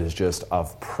has that is just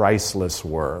of priceless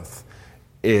worth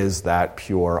is that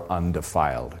pure,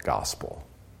 undefiled gospel.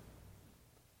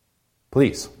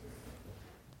 Please.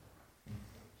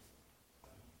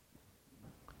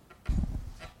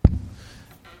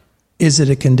 Is it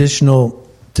a conditional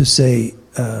to say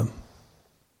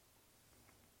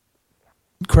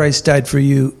Christ died for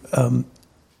you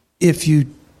if you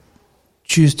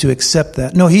choose to accept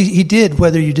that? No, he did,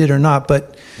 whether you did or not,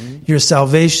 but your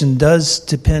salvation does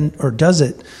depend, or does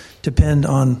it depend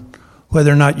on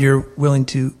whether or not you're willing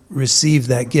to receive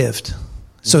that gift?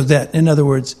 So that, in other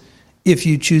words, if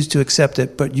you choose to accept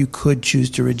it, but you could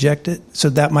choose to reject it. So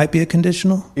that might be a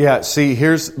conditional? Yeah, see,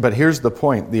 here's the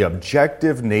point. The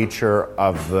objective nature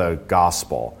of the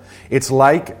gospel. It's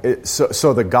like,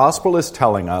 so the gospel is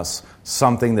telling us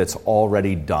something that's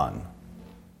already done.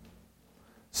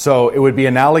 So it would be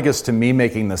analogous to me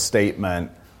making the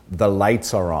statement, the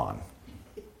lights are on.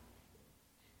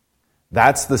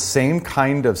 That's the same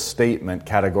kind of statement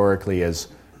categorically as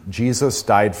Jesus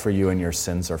died for you and your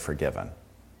sins are forgiven.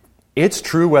 It's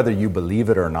true whether you believe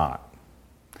it or not.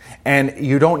 And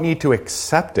you don't need to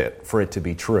accept it for it to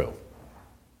be true.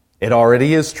 It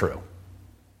already is true.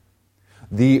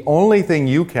 The only thing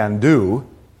you can do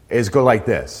is go like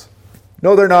this.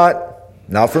 No, they're not.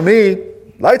 Not for me.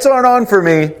 Lights aren't on for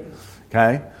me.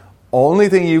 Okay? Only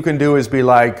thing you can do is be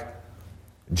like,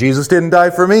 Jesus didn't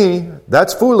die for me.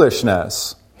 That's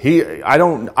foolishness. I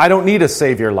don't need a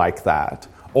savior like that.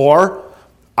 Or,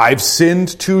 I've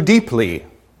sinned too deeply.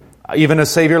 Even a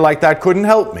savior like that couldn't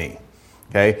help me.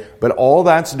 Okay? But all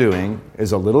that's doing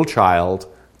is a little child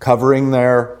covering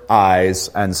their eyes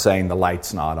and saying the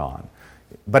light's not on.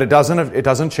 But it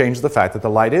doesn't change the fact that the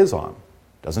light is on.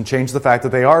 It doesn't change the fact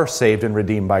that they are saved and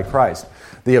redeemed by Christ.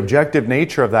 The objective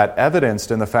nature of that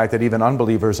evidenced in the fact that even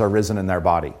unbelievers are risen in their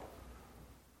body.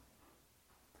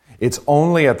 It's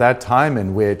only at that time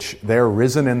in which they're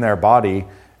risen in their body,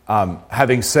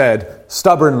 having said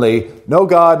stubbornly, no,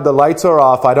 God, the lights are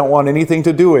off. I don't want anything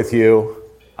to do with you.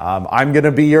 I'm going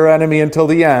to be your enemy until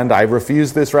the end. I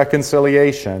refuse this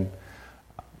reconciliation.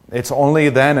 It's only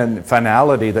then in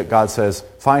finality that God says,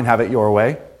 fine, have it your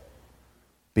way.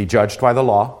 Be judged by the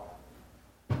law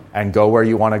and go where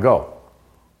you want to go.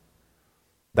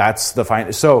 That's the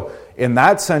final. So in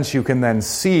that sense, you can then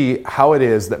see how it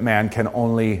is that man can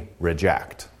only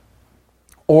reject.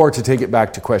 Or to take it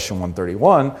back to question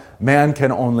 131, man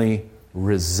can only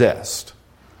resist.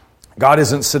 God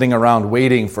isn't sitting around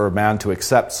waiting for man to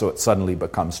accept so it suddenly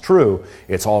becomes true.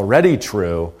 It's already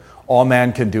true. All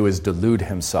man can do is delude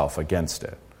himself against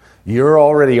it. You're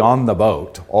already on the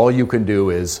boat. All you can do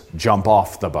is jump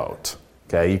off the boat.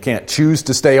 Okay? You can't choose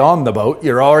to stay on the boat.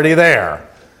 You're already there.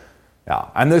 Yeah.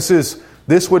 And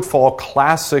this would fall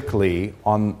classically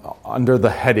under the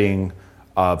heading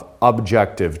of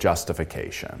objective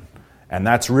justification. And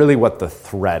that's really what the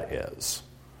threat is.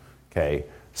 Okay?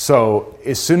 So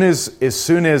as soon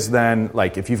as then,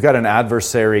 like if you've got an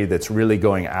adversary that's really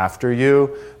going after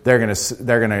you,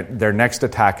 their next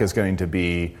attack is going to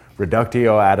be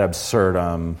reductio ad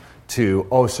absurdum to,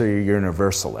 oh, so you're a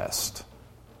universalist.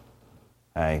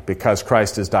 Because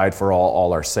Christ has died for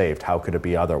all are saved. How could it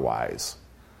be otherwise?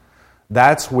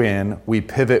 That's when we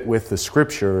pivot with the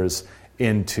Scriptures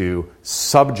into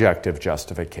subjective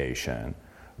justification,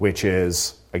 which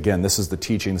is, again, this is the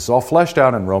teaching. This is all fleshed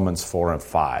out in Romans 4 and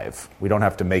 5. We don't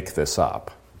have to make this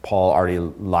up. Paul already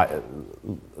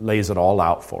lays it all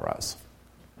out for us.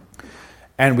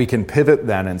 And we can pivot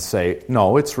then and say,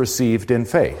 no, it's received in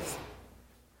faith.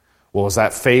 Well, is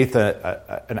that faith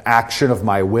an action of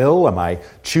my will? Am I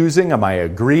choosing? Am I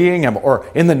agreeing? Or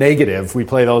in the negative, we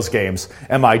play those games.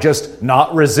 Am I just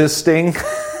not resisting?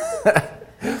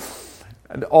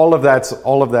 And all of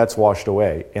that's washed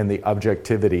away in the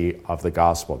objectivity of the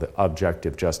gospel, the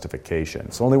objective justification.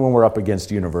 It's only when we're up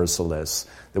against universalists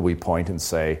that we point and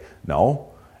say,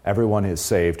 no, everyone is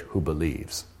saved who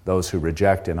believes. Those who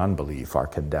reject in unbelief are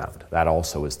condemned. That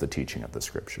also is the teaching of the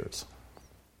Scriptures.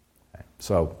 Okay.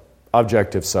 So,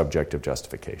 objective, subjective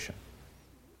justification.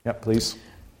 Yep, please.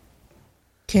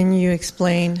 Can you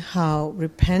explain how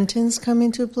repentance come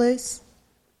into place?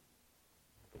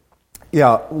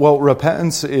 Yeah, well,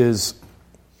 repentance is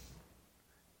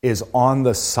on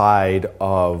the side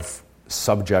of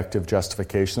subjective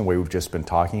justification, the way we've just been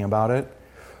talking about it.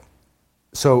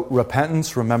 So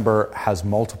repentance, remember, has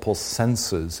multiple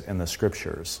senses in the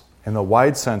Scriptures. In the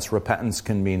wide sense, repentance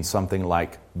can mean something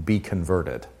like be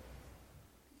converted.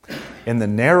 In the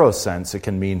narrow sense, it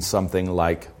can mean something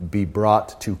like be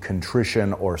brought to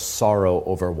contrition or sorrow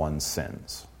over one's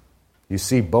sins. You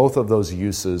see both of those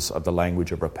uses of the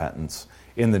language of repentance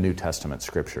in the New Testament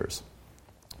Scriptures.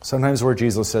 Sometimes where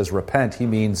Jesus says repent, he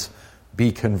means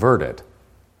be converted.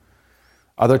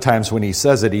 Other times when he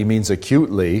says it, he means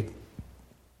acutely,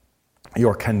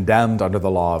 you're condemned under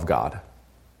the law of God.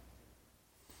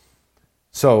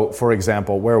 So, for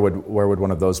example, where would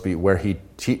one of those be? Where he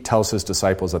tells his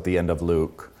disciples at the end of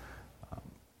Luke,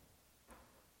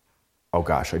 oh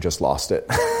gosh, I just lost it.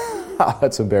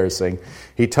 That's embarrassing.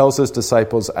 He tells his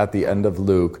disciples at the end of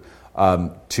Luke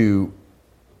to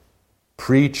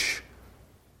preach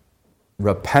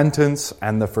repentance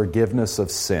and the forgiveness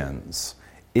of sins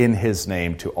in his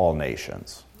name to all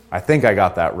nations. I think I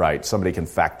got that right. Somebody can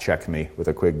fact check me with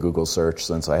a quick Google search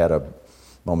since I had a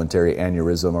momentary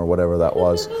aneurysm or whatever that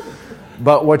was.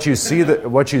 But what you see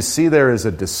there is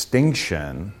a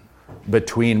distinction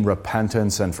between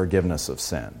repentance and forgiveness of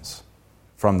sins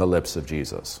from the lips of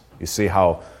Jesus. You see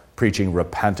how preaching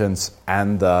repentance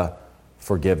and the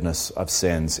forgiveness of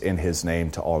sins in his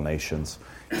name to all nations.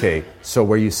 Okay, so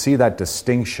where you see that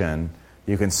distinction,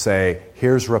 you can say,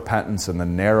 here's repentance in the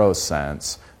narrow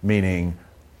sense, meaning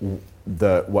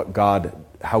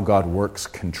how God works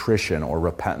contrition or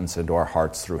repentance into our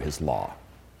hearts through his law.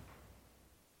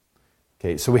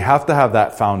 Okay, so we have to have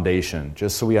that foundation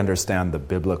just so we understand the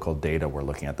biblical data we're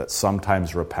looking at, that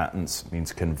sometimes repentance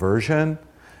means conversion,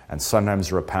 and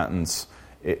sometimes repentance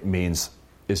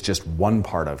is just one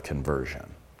part of conversion.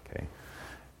 Okay?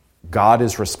 God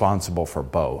is responsible for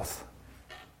both.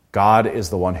 God is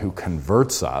the one who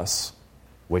converts us,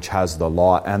 which has the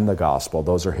law and the gospel.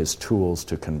 Those are his tools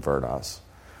to convert us.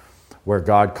 Where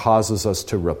God causes us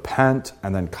to repent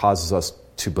and then causes us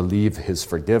to believe his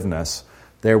forgiveness,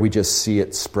 there we just see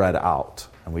it spread out.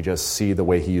 And we just see the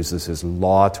way he uses his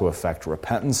law to affect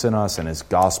repentance in us and his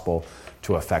gospel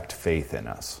to affect faith in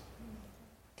us.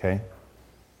 Okay?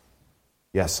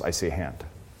 Yes, I see a hand.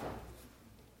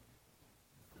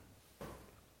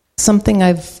 Something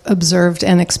I've observed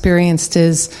and experienced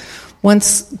is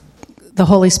once the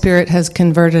Holy Spirit has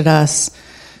converted us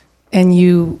and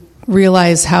you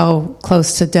realize how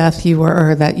close to death you were,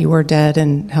 or that you were dead,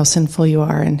 and how sinful you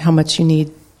are and how much you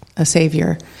need a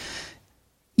Savior,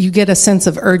 you get a sense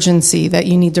of urgency that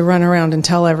you need to run around and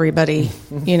tell everybody,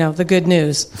 the good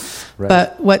news. Right.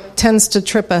 But what tends to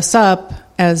trip us up,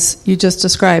 as you just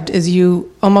described, is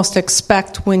you almost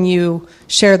expect when you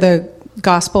share the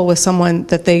gospel with someone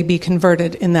that they be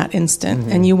converted in that instant.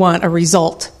 Mm-hmm. And you want a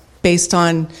result based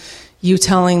on you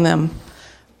telling them.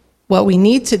 What we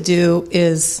need to do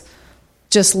is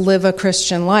just live a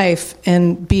Christian life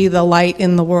and be the light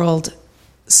in the world,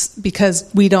 because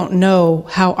we don't know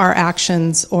how our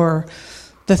actions or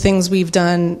the things we've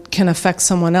done can affect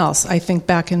someone else. I think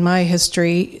back in my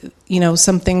history,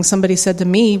 something somebody said to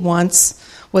me once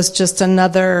was just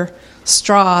another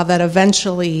straw that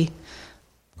eventually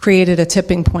created a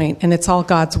tipping point, and it's all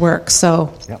God's work.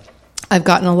 So yep. I've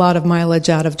gotten a lot of mileage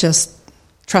out of just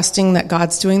trusting that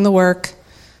God's doing the work,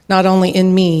 not only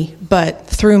in me, but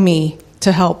through me,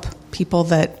 to help people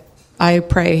that I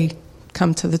pray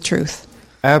come to the truth.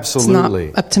 Absolutely.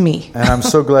 It's not up to me. And I'm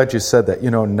so glad you said that.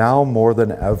 Now more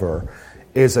than ever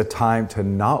is a time to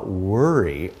not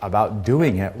worry about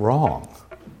doing it wrong.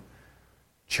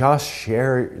 just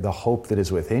share the hope that is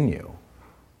within you.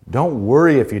 Don't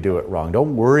worry if you do it wrong.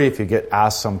 Don't worry if you get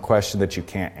asked some question that you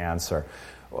can't answer.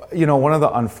 You know, one of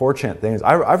the unfortunate things,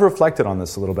 I've reflected on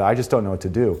this a little bit, I just don't know what to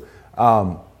do.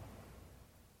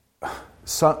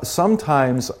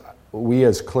 Sometimes we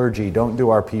as clergy don't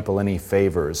do our people any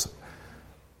favors,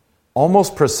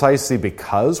 almost precisely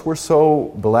because we're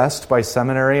so blessed by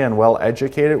seminary and well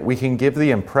educated. We can give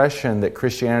the impression that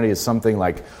Christianity is something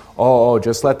like, oh,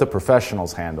 just let the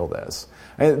professionals handle this.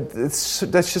 And that's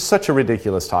just such a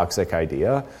ridiculous, toxic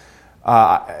idea.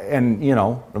 And, you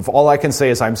know, all I can say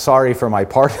is I'm sorry for my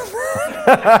part.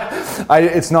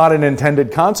 It's not an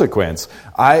intended consequence.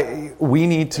 We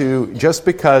need to, just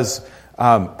because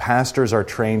pastors are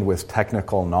trained with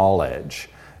technical knowledge,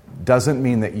 doesn't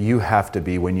mean that you have to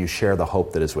be when you share the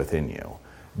hope that is within you.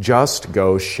 Just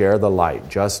go share the light.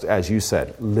 Just as you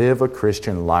said, live a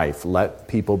Christian life. Let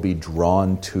people be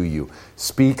drawn to you.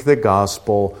 Speak the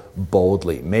gospel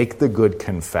boldly. Make the good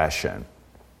confession.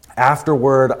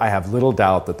 Afterward, I have little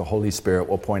doubt that the Holy Spirit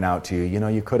will point out to you, you know,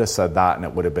 you could have said that and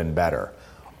it would have been better.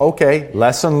 Okay,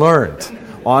 lesson learned.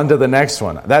 On to the next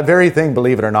one. That very thing,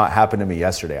 believe it or not, happened to me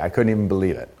yesterday. I couldn't even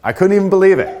believe it.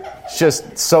 It's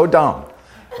just so dumb.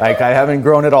 Like, I haven't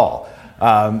grown at all.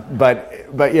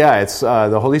 But yeah, it's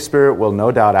the Holy Spirit will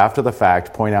no doubt after the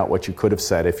fact point out what you could have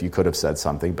said if you could have said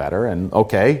something better. And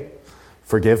okay,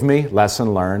 forgive me,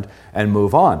 lesson learned, and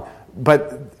move on.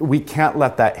 But we can't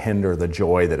let that hinder the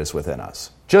joy that is within us.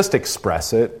 Just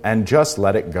express it and just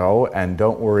let it go, and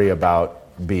don't worry about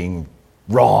being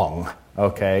wrong,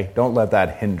 okay? Don't let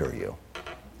that hinder you.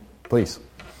 Please.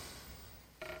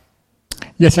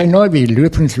 Yes, I know the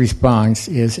Lutherans' response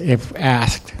is, if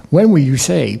asked, when were you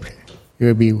saved? It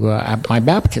would be at my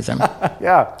baptism.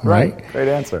 Yeah, right. Great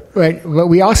answer. But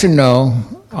we also know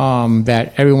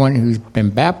that everyone who's been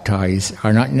baptized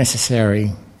are not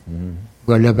necessarily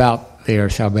will live out their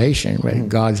salvation, right?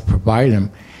 God's provided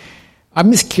them.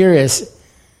 I'm just curious,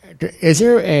 is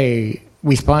there a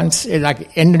response,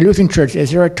 like in the Lutheran Church,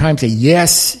 is there a time to say,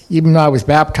 yes, even though I was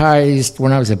baptized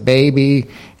when I was a baby,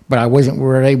 but I wasn't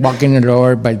really walking in the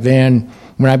Lord, but then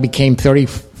when I became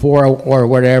 34 or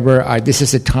whatever, this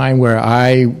is a time where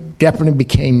I definitely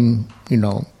became,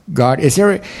 God. Is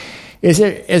there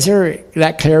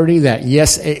that clarity that,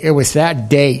 yes, it was that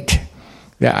date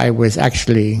that I was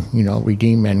actually,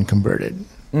 redeemed and converted?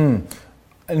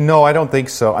 No, I don't think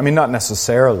so. I mean, not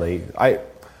necessarily.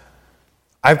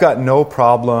 I've got no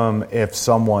problem if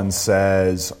someone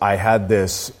says, I had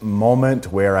this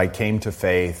moment where I came to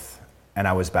faith and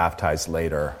I was baptized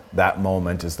later. That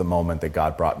moment is the moment that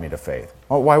God brought me to faith.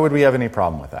 Well, why would we have any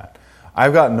problem with that?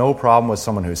 I've got no problem with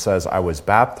someone who says, I was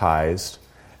baptized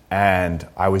and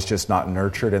I was just not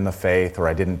nurtured in the faith, or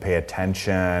I didn't pay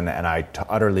attention and I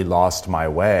utterly lost my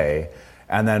way.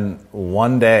 And then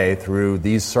one day, through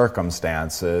these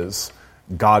circumstances,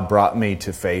 God brought me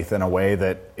to faith in a way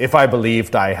that if I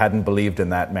believed, I hadn't believed in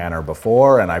that manner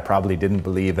before, and I probably didn't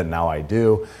believe, and now I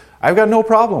do. I've got no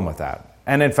problem with that.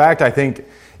 And in fact, I think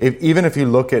even if you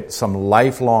look at some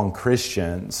lifelong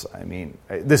Christians, I mean,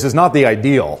 this is not the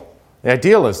ideal. The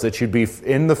ideal is that you'd be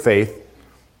in the faith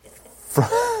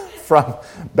from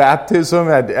baptism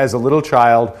as a little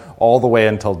child all the way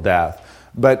until death.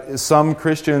 But some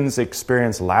Christians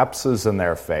experience lapses in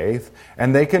their faith,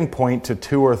 and they can point to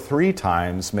 2 or 3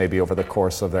 times, maybe over the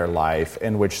course of their life,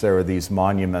 in which there were these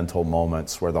monumental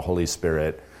moments where the Holy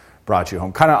Spirit brought you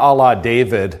home. Kind of a la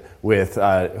David with,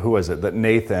 that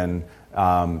Nathan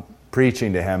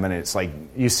preaching to him, and it's like,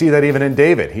 you see that even in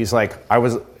David. He's like, I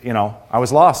was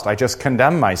lost. I just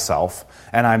condemned myself,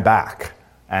 and I'm back.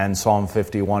 And Psalm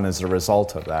 51 is a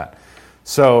result of that.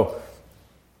 So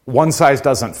one size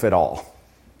doesn't fit all.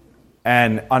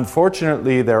 And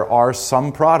unfortunately, there are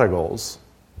some prodigals.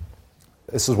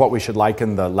 This is what we should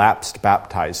liken the lapsed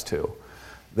baptized to.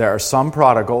 There are some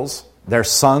prodigals. They're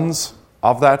sons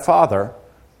of that Father.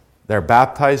 They're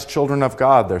baptized children of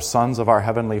God. They're sons of our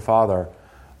Heavenly Father.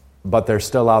 But they're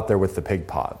still out there with the pig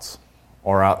pods.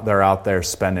 Or they're out there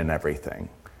spending everything.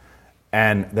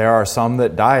 And there are some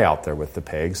that die out there with the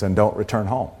pigs and don't return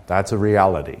home. That's a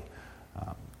reality.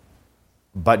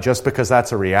 But just because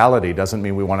that's a reality doesn't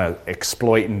mean we want to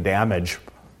exploit and damage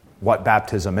what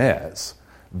baptism is.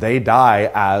 They die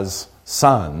as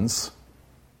sons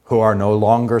who are no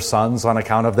longer sons on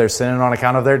account of their sin and on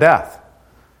account of their death.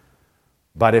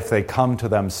 But if they come to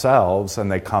themselves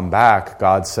and they come back,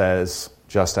 God says,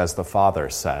 just as the Father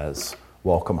says,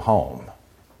 welcome home.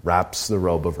 Wraps the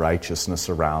robe of righteousness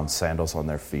around, sandals on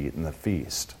their feet in the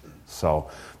feast.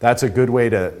 So that's a good way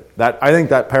to, I think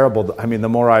that parable, I mean, the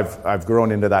more I've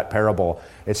grown into that parable,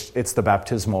 it's the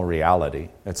baptismal reality.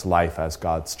 It's life as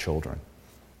God's children.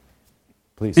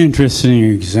 Please. Interesting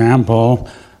example.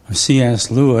 C.S.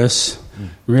 Lewis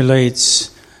relates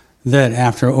that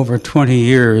after over 20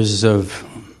 years of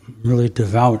really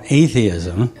devout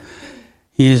atheism,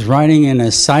 he is riding in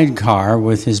a sidecar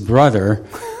with his brother,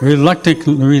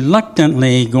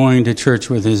 reluctantly going to church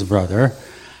with his brother.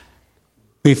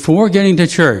 Before getting to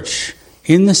church,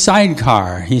 in the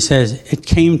sidecar, he says, it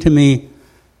came to me,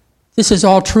 this is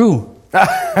all true.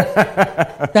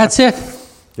 That's it.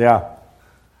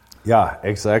 Yeah,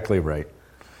 exactly right.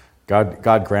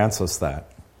 God grants us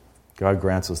that. God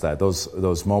grants us that,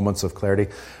 those moments of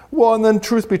clarity. Well, and then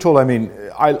truth be told, I mean,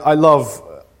 I love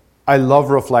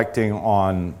reflecting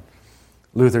on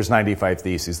Luther's 95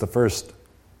 Theses. The first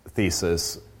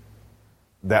thesis,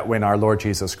 that when our Lord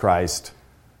Jesus Christ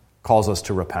calls us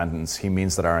to repentance, he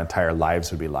means that our entire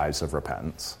lives would be lives of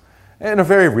repentance. In a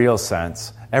very real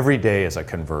sense, every day is a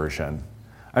conversion.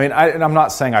 I mean, I'm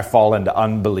not saying I fall into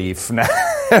unbelief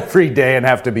every day and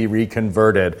have to be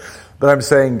reconverted, but I'm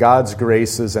saying God's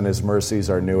graces and his mercies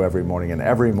are new every morning, and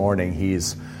every morning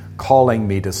he's calling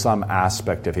me to some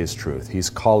aspect of his truth. He's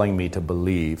calling me to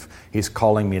believe. He's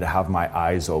calling me to have my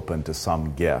eyes open to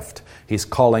some gift. He's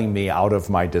calling me out of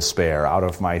my despair, out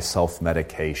of my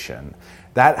self-medication.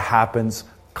 That happens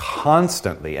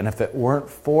constantly, and if it weren't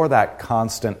for that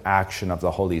constant action of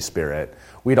the Holy Spirit,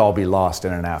 we'd all be lost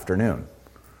in an afternoon.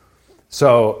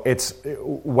 So it's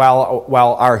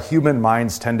while our human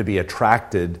minds tend to be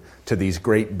attracted to these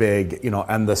great big,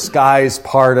 and the skies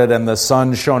parted and the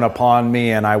sun shone upon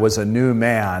me and I was a new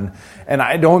man. And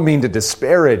I don't mean to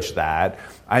disparage that.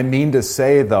 I mean to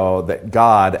say, though, that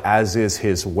God, as is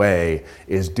his way,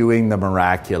 is doing the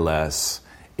miraculous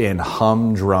in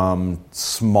humdrum,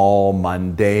 small,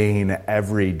 mundane,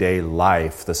 everyday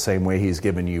life, the same way he's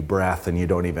given you breath and you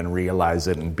don't even realize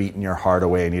it, and beating your heart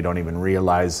away and you don't even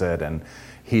realize it. And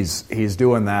he's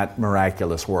doing that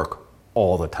miraculous work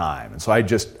all the time. And so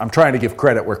I'm trying to give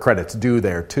credit where credit's due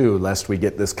there too, lest we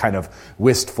get this kind of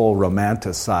wistful,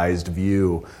 romanticized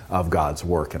view of God's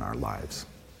work in our lives.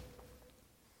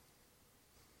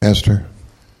 Pastor?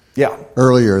 Yeah.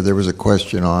 Earlier there was a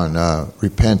question on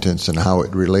repentance and how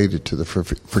it related to the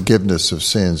forgiveness of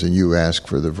sins, and you asked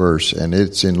for the verse, and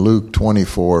it's in Luke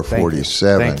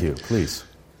 24:47. Thank you. Please.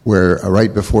 Where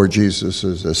right before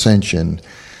Jesus' ascension,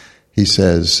 he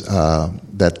says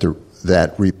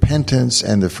that repentance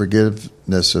and the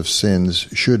forgiveness of sins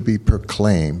should be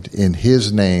proclaimed in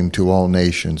his name to all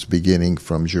nations, beginning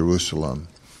from Jerusalem.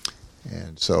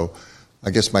 And so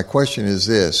I guess my question is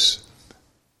this: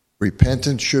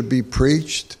 repentance should be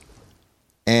preached,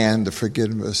 and the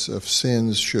forgiveness of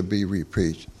sins should be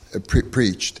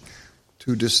preached.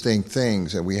 Two distinct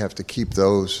things, and we have to keep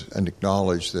those and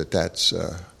acknowledge that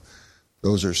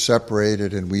those are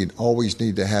separated, and we always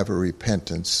need to have a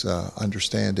repentance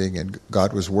understanding, and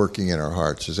God was working in our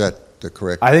hearts. Is that the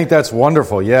correct? I think that's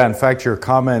wonderful. Yeah, in fact, your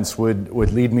comments would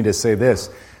lead me to say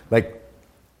this.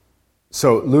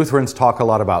 So Lutherans talk a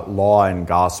lot about law and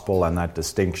gospel and that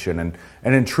distinction. And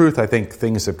in truth, I think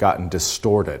things have gotten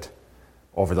distorted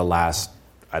over the last,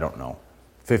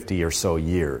 50 or so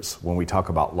years when we talk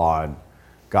about law and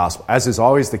gospel. As is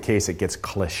always the case, it gets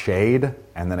cliched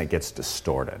and then it gets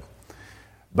distorted.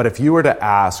 But if you were to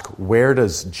ask, where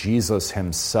does Jesus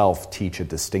himself teach a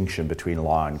distinction between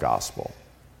law and gospel?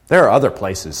 There are other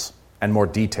places and more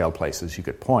detailed places you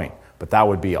could point, but that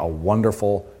would be a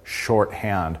wonderful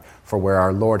shorthand for where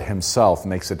our Lord himself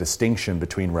makes a distinction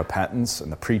between repentance and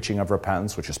the preaching of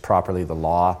repentance, which is properly the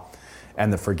law,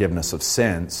 and the forgiveness of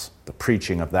sins, the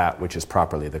preaching of that, which is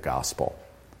properly the gospel.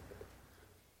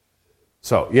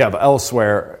 So you have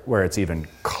elsewhere where it's even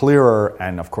clearer,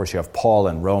 and of course you have Paul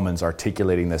in Romans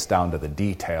articulating this down to the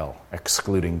detail,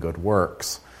 excluding good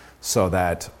works, so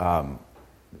that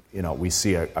we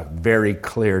see a very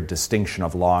clear distinction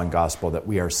of law and gospel, that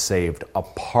we are saved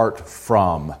apart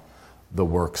from the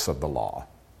works of the law.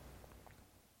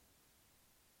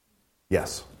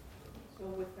 Yes? So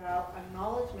without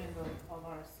acknowledgement of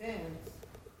our sins,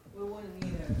 we wouldn't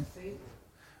need a Savior.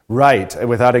 Right.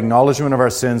 Without acknowledgement of our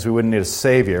sins, we wouldn't need a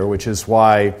Savior, which is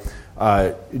why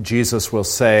Jesus will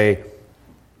say,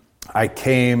 I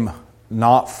came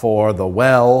not for the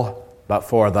well, but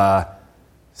for the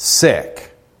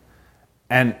sick.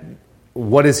 And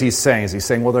what is he saying? Is he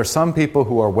saying, well, there's some people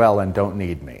who are well and don't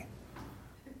need me?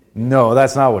 No,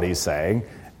 that's not what he's saying.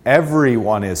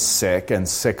 Everyone is sick and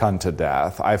sick unto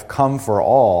death. I've come for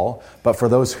all, but for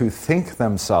those who think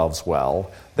themselves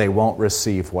well, they won't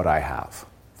receive what I have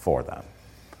for them.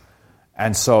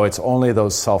 And so it's only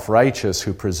those self-righteous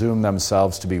who presume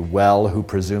themselves to be well, who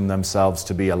presume themselves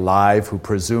to be alive, who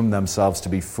presume themselves to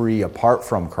be free apart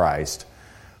from Christ,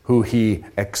 who he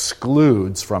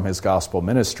excludes from his gospel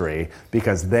ministry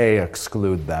because they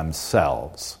exclude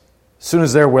themselves. As soon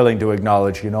as they're willing to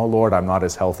acknowledge, Lord, I'm not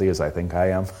as healthy as I think I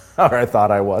am, or I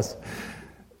thought I was,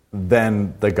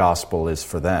 then the gospel is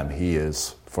for them. He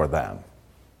is for them,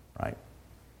 right?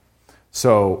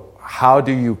 So how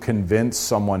do you convince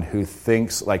someone who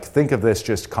thinks, think of this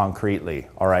just concretely,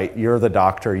 all right? You're the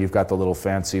doctor, you've got the little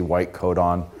fancy white coat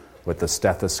on with the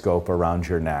stethoscope around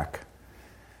your neck.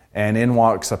 And in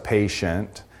walks a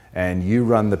patient, and you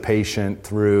run the patient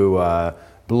through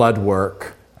blood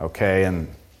work, okay? And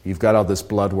you've got all this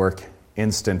blood work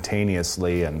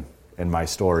instantaneously in my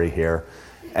story here.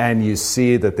 And you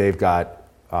see that they've got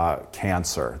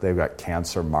cancer. They've got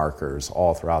cancer markers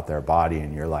all throughout their body.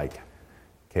 And you're like,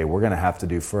 okay, we're going to have to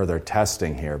do further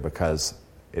testing here because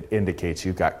it indicates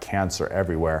you've got cancer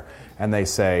everywhere. And they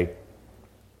say,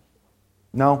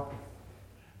 no,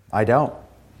 I don't.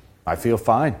 I feel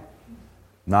fine.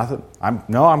 Nothing.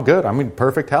 I'm good. I'm in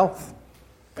perfect health.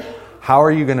 How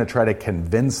are you going to try to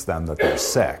convince them that they're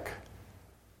sick?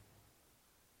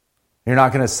 You're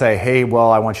not going to say, hey,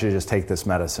 well, I want you to just take this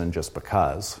medicine just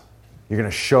because. You're going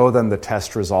to show them the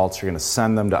test results. You're going to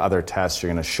send them to other tests.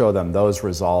 You're going to show them those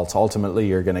results. Ultimately,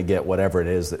 you're going to get whatever it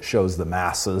is that shows the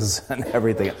masses and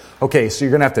everything. Okay, so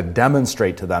you're going to have to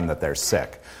demonstrate to them that they're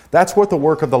sick. That's what the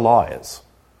work of the law is.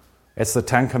 It's the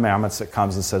Ten Commandments that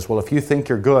comes and says, well, if you think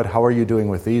you're good, how are you doing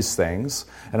with these things?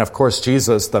 And of course,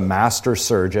 Jesus, the master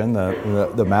surgeon,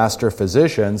 the master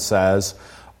physician says,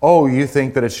 oh, you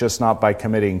think that it's just not by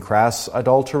committing crass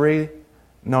adultery?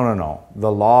 No.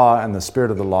 The law and the spirit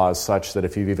of the law is such that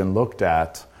if you've even looked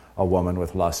at a woman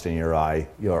with lust in your eye,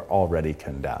 you're already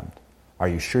condemned. Are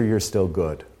you sure you're still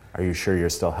good? Are you sure you're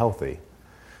still healthy?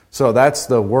 So that's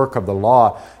the work of the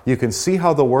law. You can see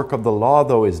how the work of the law,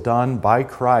 though, is done by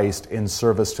Christ in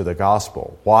service to the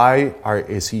gospel. Why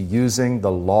is he using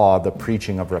the law, the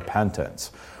preaching of repentance?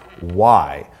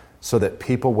 Why? So that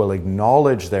people will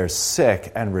acknowledge they're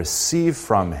sick and receive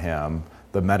from him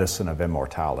the medicine of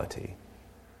immortality.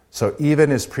 So even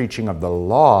his preaching of the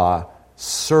law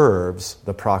serves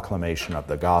the proclamation of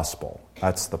the gospel.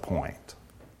 That's the point.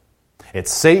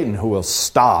 It's Satan who will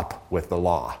stop with the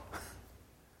law.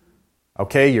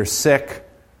 Okay, you're sick,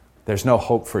 there's no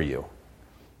hope for you.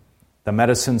 The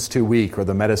medicine's too weak or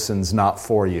the medicine's not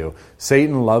for you.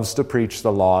 Satan loves to preach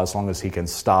the law as long as he can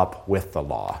stop with the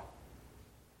law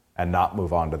and not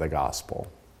move on to the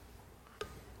gospel.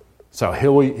 So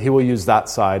he will use that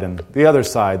side, and the other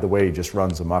side, the way he just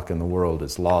runs amok in the world,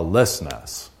 is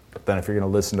lawlessness. But then if you're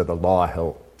going to listen to the law,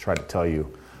 he'll try to tell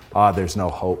you, there's no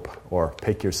hope, or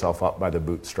pick yourself up by the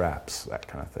bootstraps, that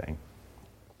kind of thing.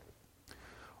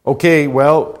 Okay,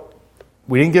 well,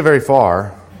 we didn't get very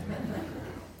far.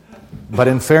 But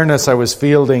in fairness, I was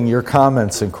fielding your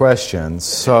comments and questions.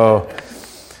 So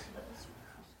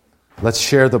let's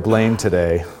share the blame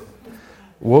today.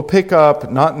 We'll pick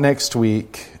up, not next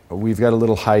week. We've got a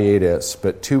little hiatus,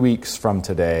 but 2 weeks from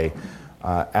today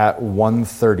at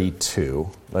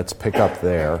 1:32. Let's pick up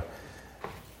there.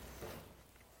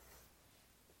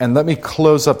 And let me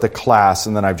close up the class,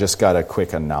 and then I've just got a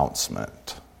quick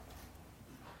announcement.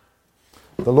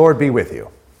 The Lord be with you.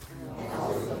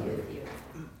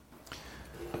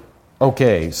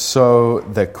 Okay, so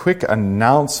the quick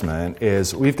announcement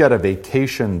is we've got a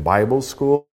vacation Bible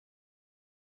school.